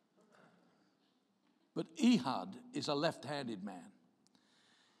 But Ehud is a left-handed man.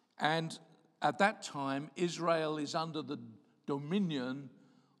 And at that time, Israel is under the dominion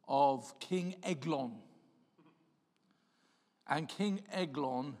of King Eglon. And King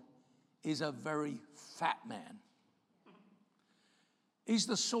Eglon is a very fat man. He's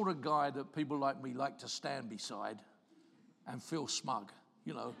the sort of guy that people like me like to stand beside and feel smug,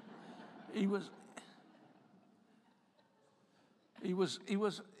 He was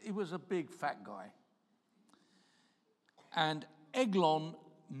a big fat guy. And Eglon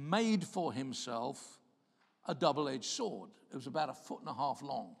made for himself a double-edged sword. It was about 1.5 feet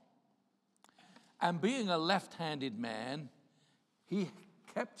long. And being a left-handed man, he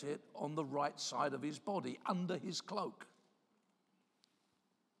kept it on the right side of his body, under his cloak.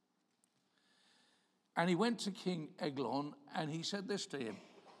 And he went to King Eglon and he said this to him: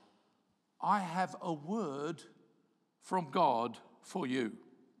 I have a word from God for you.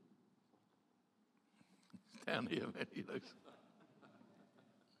 Down here, man,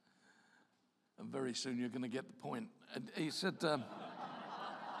 And very soon you're going to get the point. And he said,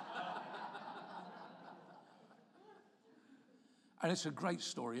 and it's a great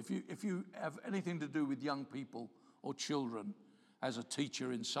story. If you have anything to do with young people or children as a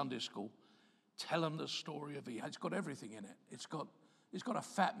teacher in Sunday school, tell them the story of Ehud. It's got everything in it. It's got a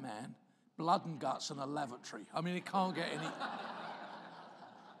fat man, blood and guts, and a lavatory. It can't get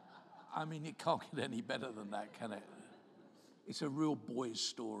any better than that, can it? It's a real boy's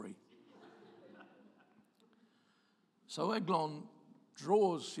story. So Eglon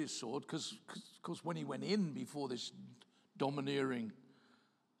draws his sword because when he went in before this domineering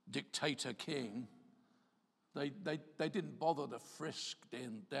dictator king, They didn't bother to frisk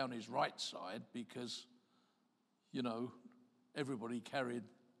down his right side because, everybody carried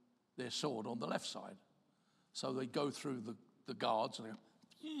their sword on the left side. So they go through the guards and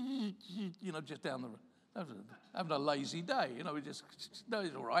they go, just down the, having a lazy day. We just, no,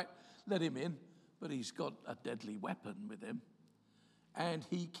 he's all right, let him in. But he's got a deadly weapon with him. And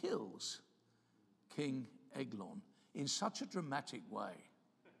he kills King Eglon in such a dramatic way.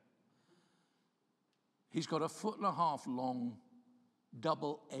 He's got a 1.5 foot long,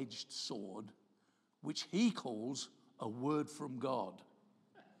 double-edged sword, which he calls a word from God.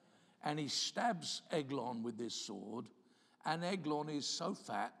 And he stabs Eglon with this sword, and Eglon is so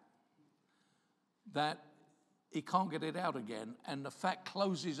fat that he can't get it out again, and the fat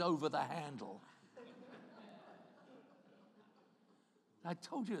closes over the handle. I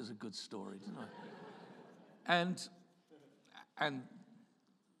told you it was a good story, didn't I? And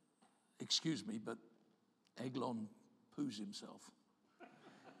excuse me, but Eglon poos himself.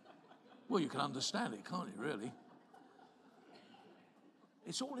 Well, you can understand it, can't you, really?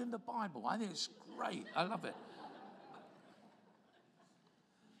 It's all in the Bible. I think it's great. I love it.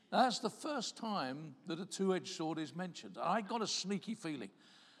 That's the first time that a two-edged sword is mentioned. I got a sneaky feeling,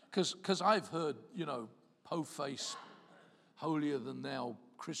 because I've heard, po-faced, holier-than-thou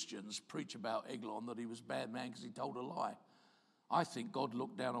Christians preach about Eglon, that he was a bad man because he told a lie. I think God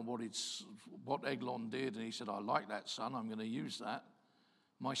looked down on what Eglon did, and he said, I like that, son. I'm going to use that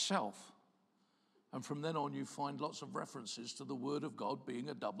myself. And from then on, you find lots of references to the word of God being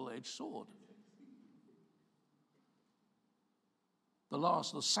a double-edged sword.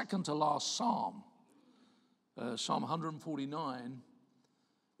 The second to last psalm, Psalm 149,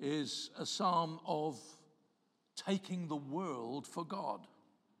 is a psalm of taking the world for God.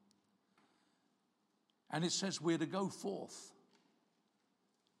 And it says we're to go forth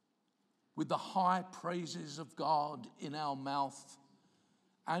with the high praises of God in our mouth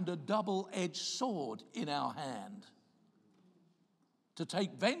and a double-edged sword in our hand, to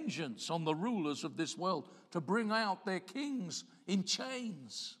take vengeance on the rulers of this world, to bring out their kings in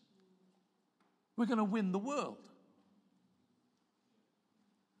chains. We're going to win the world.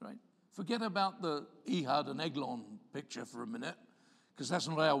 Right? Forget about the Ehud and Eglon picture for a minute, because that's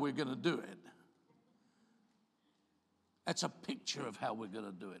not how we're going to do it. That's a picture of how we're going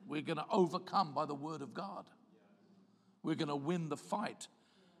to do it. We're going to overcome by the word of God. We're going to win the fight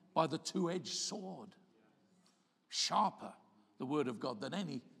by the two-edged sword. Sharper, the word of God, than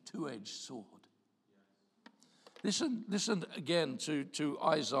any two-edged sword. Listen again to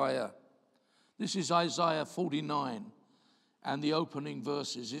Isaiah. This is Isaiah 49 and the opening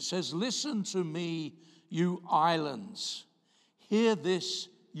verses. It says, listen to me, you islands. Hear this,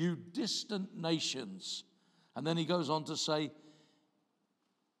 you distant nations. And then he goes on to say,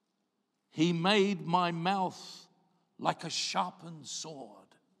 he made my mouth like a sharpened sword.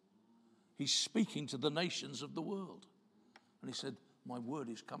 He's speaking to the nations of the world. And he said, my word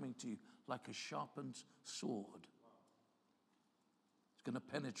is coming to you like a sharpened sword. It's going to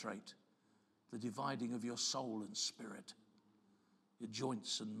penetrate the dividing of your soul and spirit, your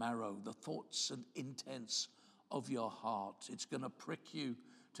joints and marrow, the thoughts and intents of your heart. It's going to prick you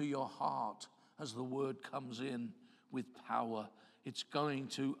to your heart as the word comes in with power. It's going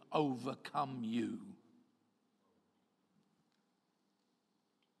to overcome you.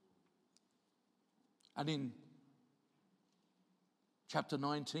 And in chapter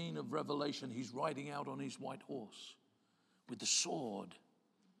 19 of Revelation, he's riding out on his white horse with the sword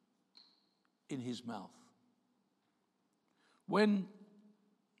in his mouth. When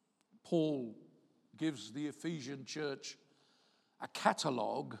Paul gives the Ephesian church a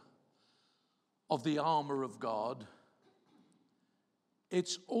catalogue of the armor of God,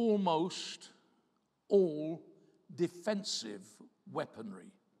 it's almost all defensive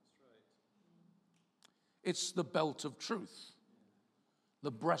weaponry. It's the belt of truth,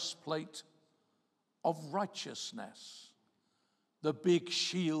 the breastplate of righteousness, the big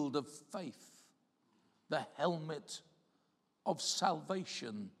shield of faith, the helmet of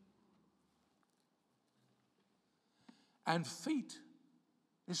salvation. And feet,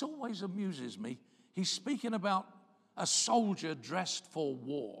 this always amuses me. He's speaking about a soldier dressed for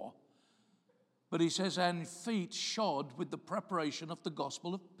war, but he says, and feet shod with the preparation of the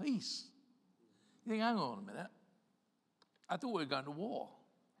gospel of peace. You think, hang on a minute. I thought we were going to war.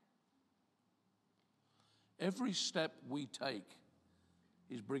 Every step we take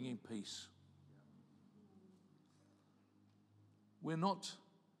is bringing peace. We're not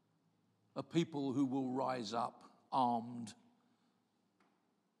a people who will rise up armed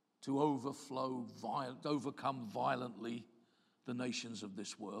to overcome violently the nations of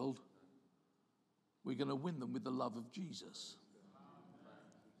this world. We're going to win them with the love of Jesus.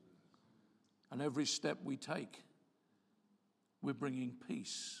 And every step we take, we're bringing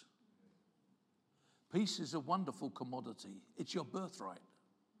peace. Peace is a wonderful commodity. It's your birthright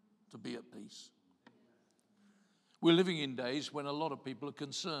to be at peace. We're living in days when a lot of people are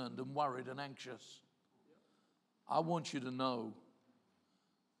concerned and worried and anxious. I want you to know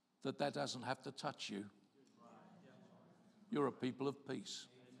that that doesn't have to touch you. You're a people of peace.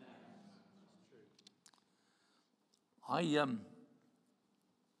 I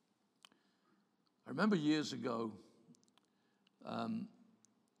remember years ago,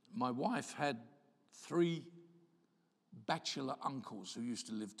 my wife had 3 bachelor uncles who used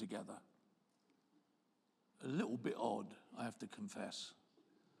to live together. A little bit odd, I have to confess.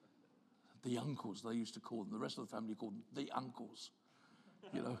 The uncles, they used to call them. The rest of the family called them the uncles.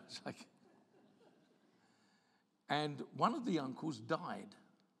 You know, it's like... And one of the uncles died,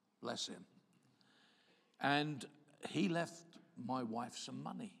 bless him. And he left my wife some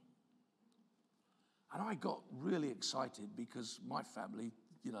money. And I got really excited because my family,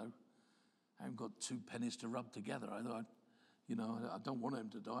 you know, I haven't got 2 pennies to rub together. I thought, you know, I don't want him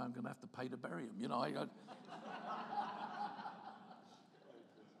to die. I'm going to have to pay to bury him. You know,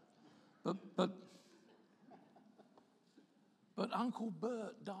 But Uncle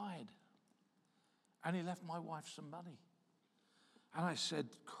Bert died, and he left my wife some money. And I said,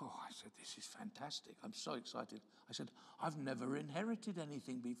 this is fantastic. I'm so excited. I said, I've never inherited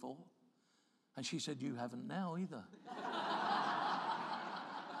anything before. And she said, you haven't now either.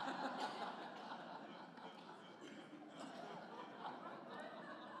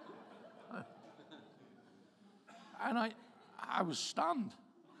 And I was stunned.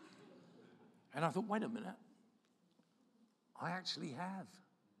 And I thought, wait a minute. I actually have.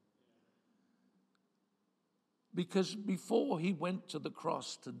 Because before he went to the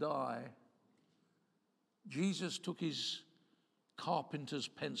cross to die, Jesus took his carpenter's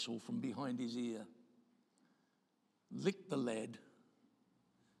pencil from behind his ear, licked the lead,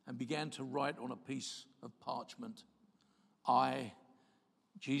 and began to write on a piece of parchment, I,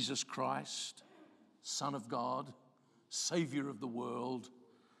 Jesus Christ, Son of God, Savior of the world,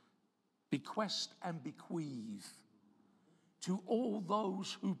 bequest and bequeath to all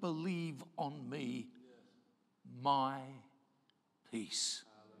those who believe on me my peace.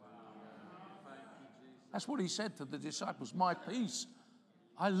 That's what he said to the disciples, my peace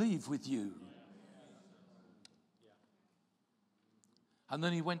I leave with you. And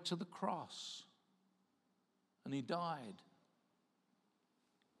then he went to the cross and he died.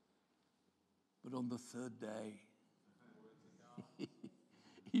 But on the 3rd day,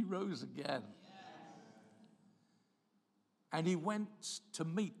 he rose again. And he went to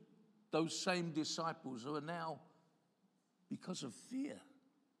meet those same disciples who are now, because of fear,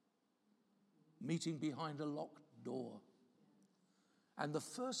 meeting behind a locked door. And the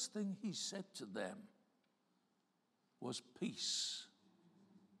first thing he said to them was, peace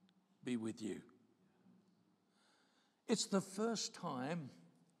be with you. It's the first time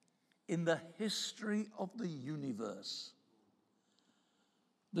in the history of the universe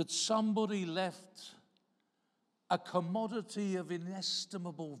that somebody left a commodity of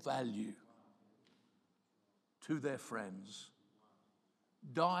inestimable value to their friends,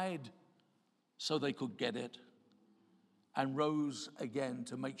 died so they could get it, and rose again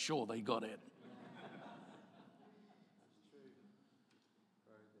to make sure they got it.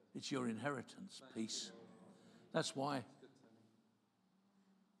 It's your inheritance, peace. That's why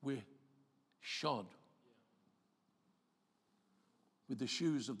we're shod with the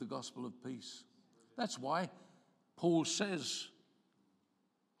shoes of the gospel of peace. That's why Paul says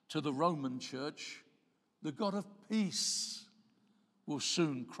to the Roman church, the God of peace will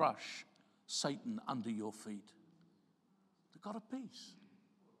soon crush Satan under your feet. The God of peace.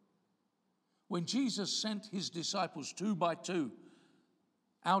 When Jesus sent his disciples 2 by 2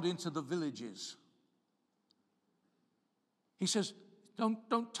 out into the villages, he says,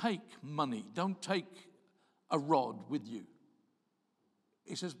 don't take money, don't take a rod with you.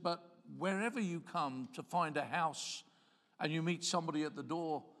 He says, but wherever you come to find a house and you meet somebody at the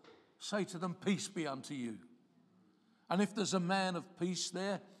door, say to them, peace be unto you. And if there's a man of peace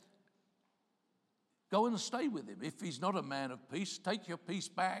there, go and stay with him. If he's not a man of peace, take your peace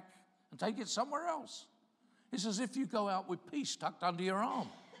back and take it somewhere else. It's as if you go out with peace tucked under your arm.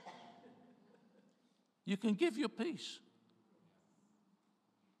 You can give your peace.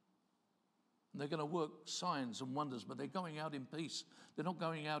 And they're going to work signs and wonders, but they're going out in peace. They're not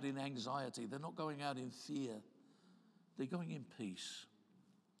going out in anxiety. They're not going out in fear. They're going in peace.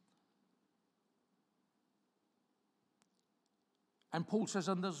 And Paul says,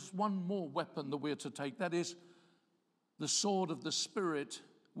 and there's one more weapon that we're to take. That is the sword of the Spirit,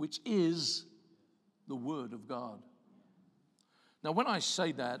 which is the Word of God. Now, when I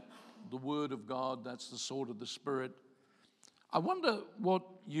say that, the Word of God, that's the sword of the Spirit, I wonder what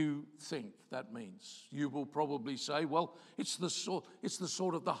you think that means. You will probably say, well, it's the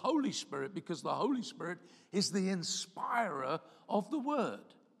sword of the Holy Spirit, because the Holy Spirit is the inspirer of the Word.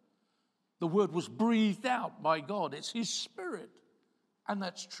 The Word was breathed out by God. It's His Spirit. And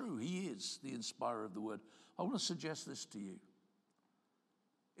that's true. He is the inspirer of the Word. I want to suggest this to you.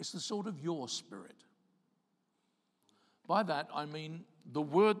 It's the sword of your spirit. By that, I mean the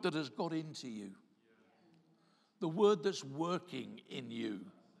Word that has got into you. The Word that's working in you.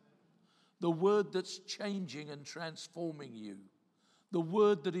 The Word that's changing and transforming you. The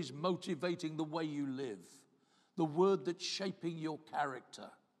Word that is motivating the way you live. The Word that's shaping your character.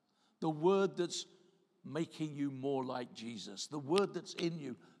 The Word that's making you more like Jesus. The Word that's in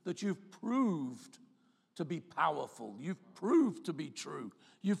you, that you've proved to be powerful. You've proved to be true.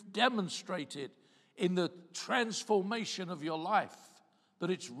 You've demonstrated in the transformation of your life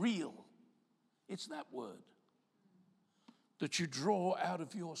that it's real. It's that Word that you draw out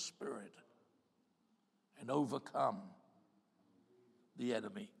of your spirit and overcome the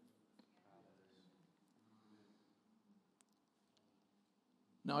enemy.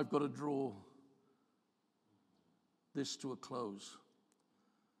 Now I've got to draw this to a close.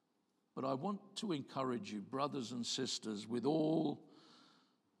 But I want to encourage you, brothers and sisters, with all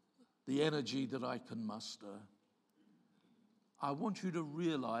the energy that I can muster. I want you to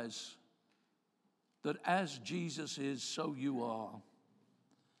realize that as Jesus is, so you are,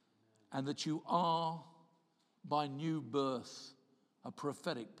 and that you are, by new birth, a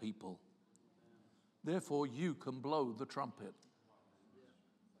prophetic people. Therefore, you can blow the trumpet.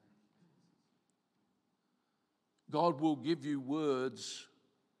 God will give you words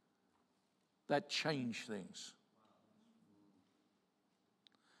that change things.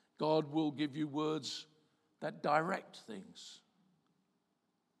 God will give you words that direct things.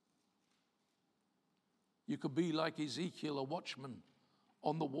 You could be like Ezekiel, a watchman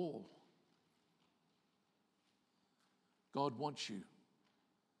on the wall. God wants you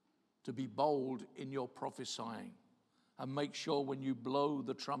to be bold in your prophesying, and make sure when you blow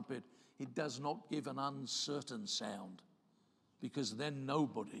the trumpet, it does not give an uncertain sound, because then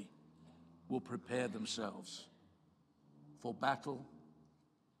nobody will prepare themselves for battle,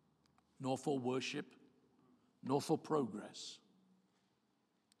 nor for worship, nor for progress.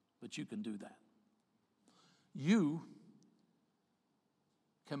 But you can do that. You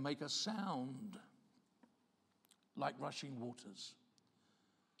can make a sound like rushing waters.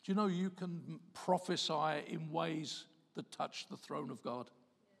 Do you know you can prophesy in ways that touch the throne of God?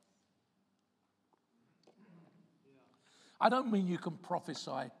 I don't mean you can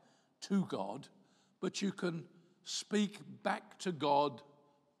prophesy to God, but you can speak back to God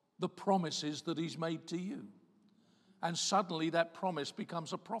the promises that He's made to you. And suddenly that promise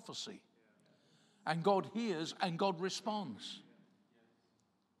becomes a prophecy. And God hears and God responds.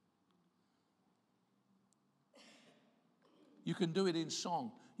 You can do it in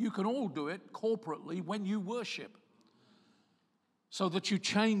song. You can all do it corporately when you worship, so that you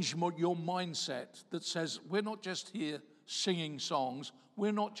change your mindset that says, we're not just here singing songs,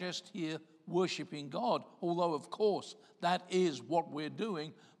 we're not just here worshiping God, although of course that is what we're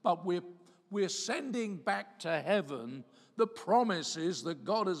doing, but we're sending back to heaven the promises that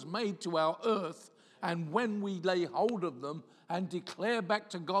God has made to our earth. And when we lay hold of them and declare back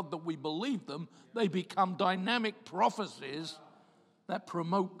to God that we believe them, they become dynamic prophecies that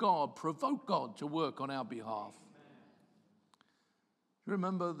provoke God to work on our behalf.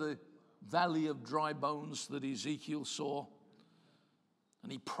 Remember the valley of dry bones that Ezekiel saw?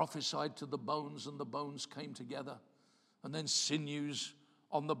 And he prophesied to the bones, and the bones came together. And then sinews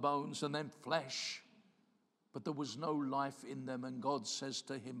on the bones, and then flesh. But there was no life in them. And God says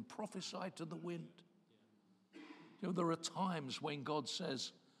to him, prophesy to the wind. You know, there are times when God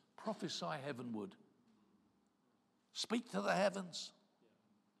says, prophesy heavenward. Speak to the heavens.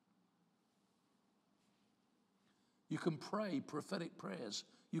 You can pray prophetic prayers.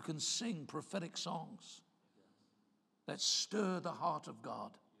 You can sing prophetic songs that stir the heart of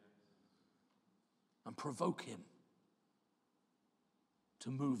God and provoke Him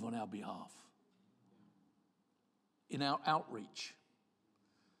to move on our behalf. In our outreach,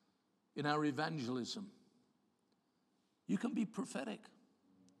 in our evangelism, you can be prophetic.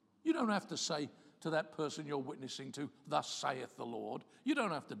 You don't have to say to that person you're witnessing to, thus saith the Lord. You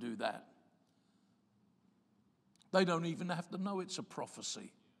don't have to do that. They don't even have to know it's a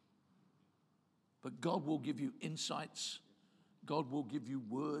prophecy. But God will give you insights. God will give you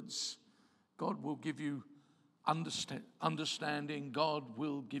words. God will give you understanding. God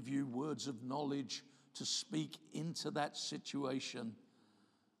will give you words of knowledge to speak into that situation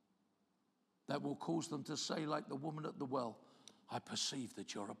that will cause them to say, like the woman at the well, I perceive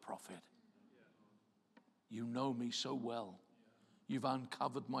that you're a prophet. You know me so well. You've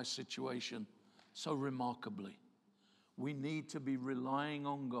uncovered my situation so remarkably. We need to be relying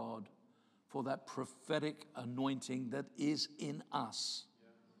on God for that prophetic anointing that is in us,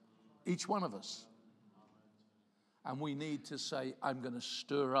 each one of us. And we need to say, I'm going to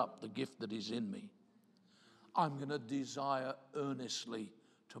stir up the gift that is in me. I'm going to desire earnestly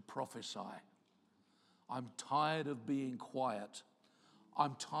to prophesy. I'm tired of being quiet.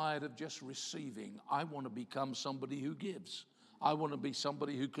 I'm tired of just receiving. I want to become somebody who gives. I want to be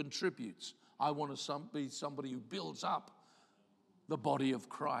somebody who contributes. I want to be somebody who builds up the body of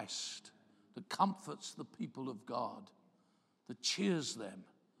Christ, that comforts the people of God, that cheers them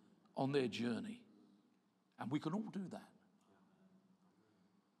on their journey. And we can all do that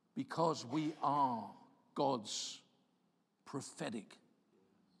because we are God's prophetic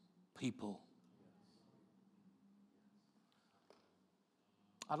people.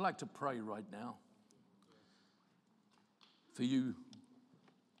 I'd like to pray right now for you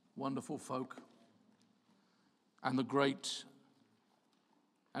wonderful folk and the great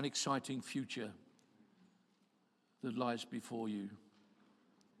and exciting future that lies before you.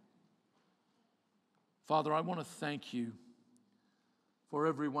 Father, I want to thank you for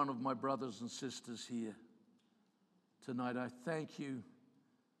every one of my brothers and sisters here tonight. I thank you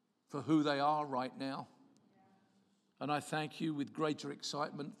for who they are right now. And I thank you with greater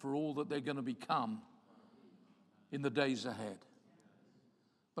excitement for all that they're going to become in the days ahead.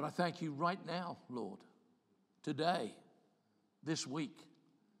 But I thank you right now, Lord, today, this week,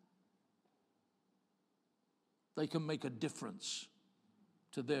 they can make a difference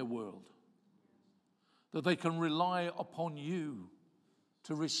to their world. That they can rely upon you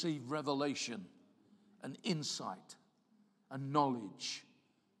to receive revelation and insight and knowledge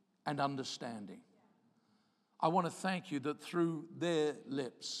and understanding. I want to thank you that through their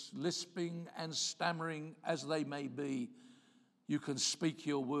lips, lisping and stammering as they may be, you can speak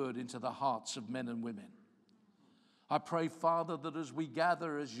your word into the hearts of men and women. I pray, Father, that as we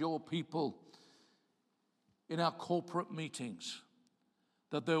gather as your people in our corporate meetings,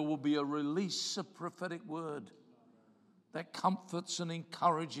 that there will be a release of prophetic word that comforts and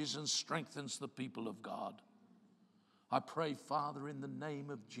encourages and strengthens the people of God. I pray, Father, in the name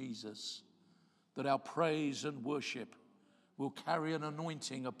of Jesus, that our praise and worship will carry an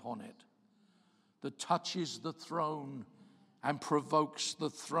anointing upon it that touches the throne and provokes the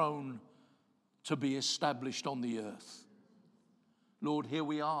throne to be established on the earth. Lord, here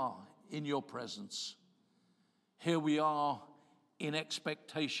we are in your presence. Here we are in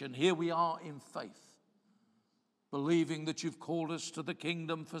expectation. Here we are in faith, believing that you've called us to the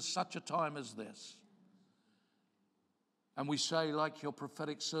kingdom for such a time as this. And we say, like your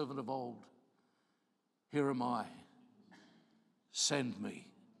prophetic servant of old, here am I, send me.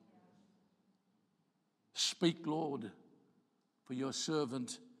 Speak, Lord, for your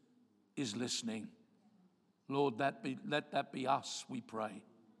servant is listening. Lord, let that be us, we pray,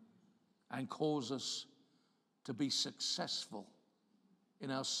 and cause us to be successful in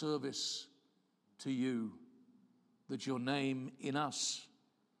our service to you, that your name in us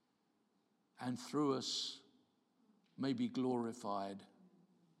and through us may be glorified.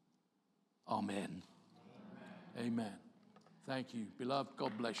 Amen. Amen. Thank you. Beloved,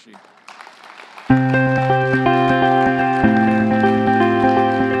 God bless you.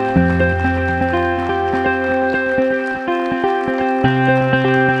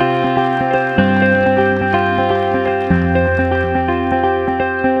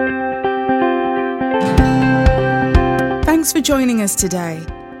 Thanks for joining us today.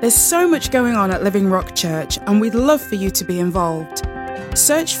 There's so much going on at Living Rock Church, and we'd love for you to be involved.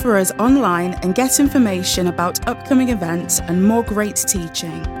 Search for us online and get information about upcoming events and more great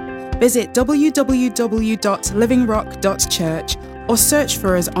teaching. Visit www.livingrock.church or search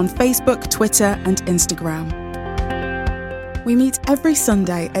for us on Facebook, Twitter, and Instagram. We meet every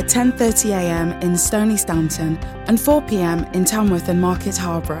Sunday at 10:30 a.m. in Stony Stanton and 4 p.m. in Tamworth and Market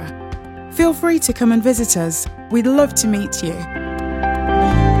Harborough. Feel free to come and visit us. We'd love to meet you.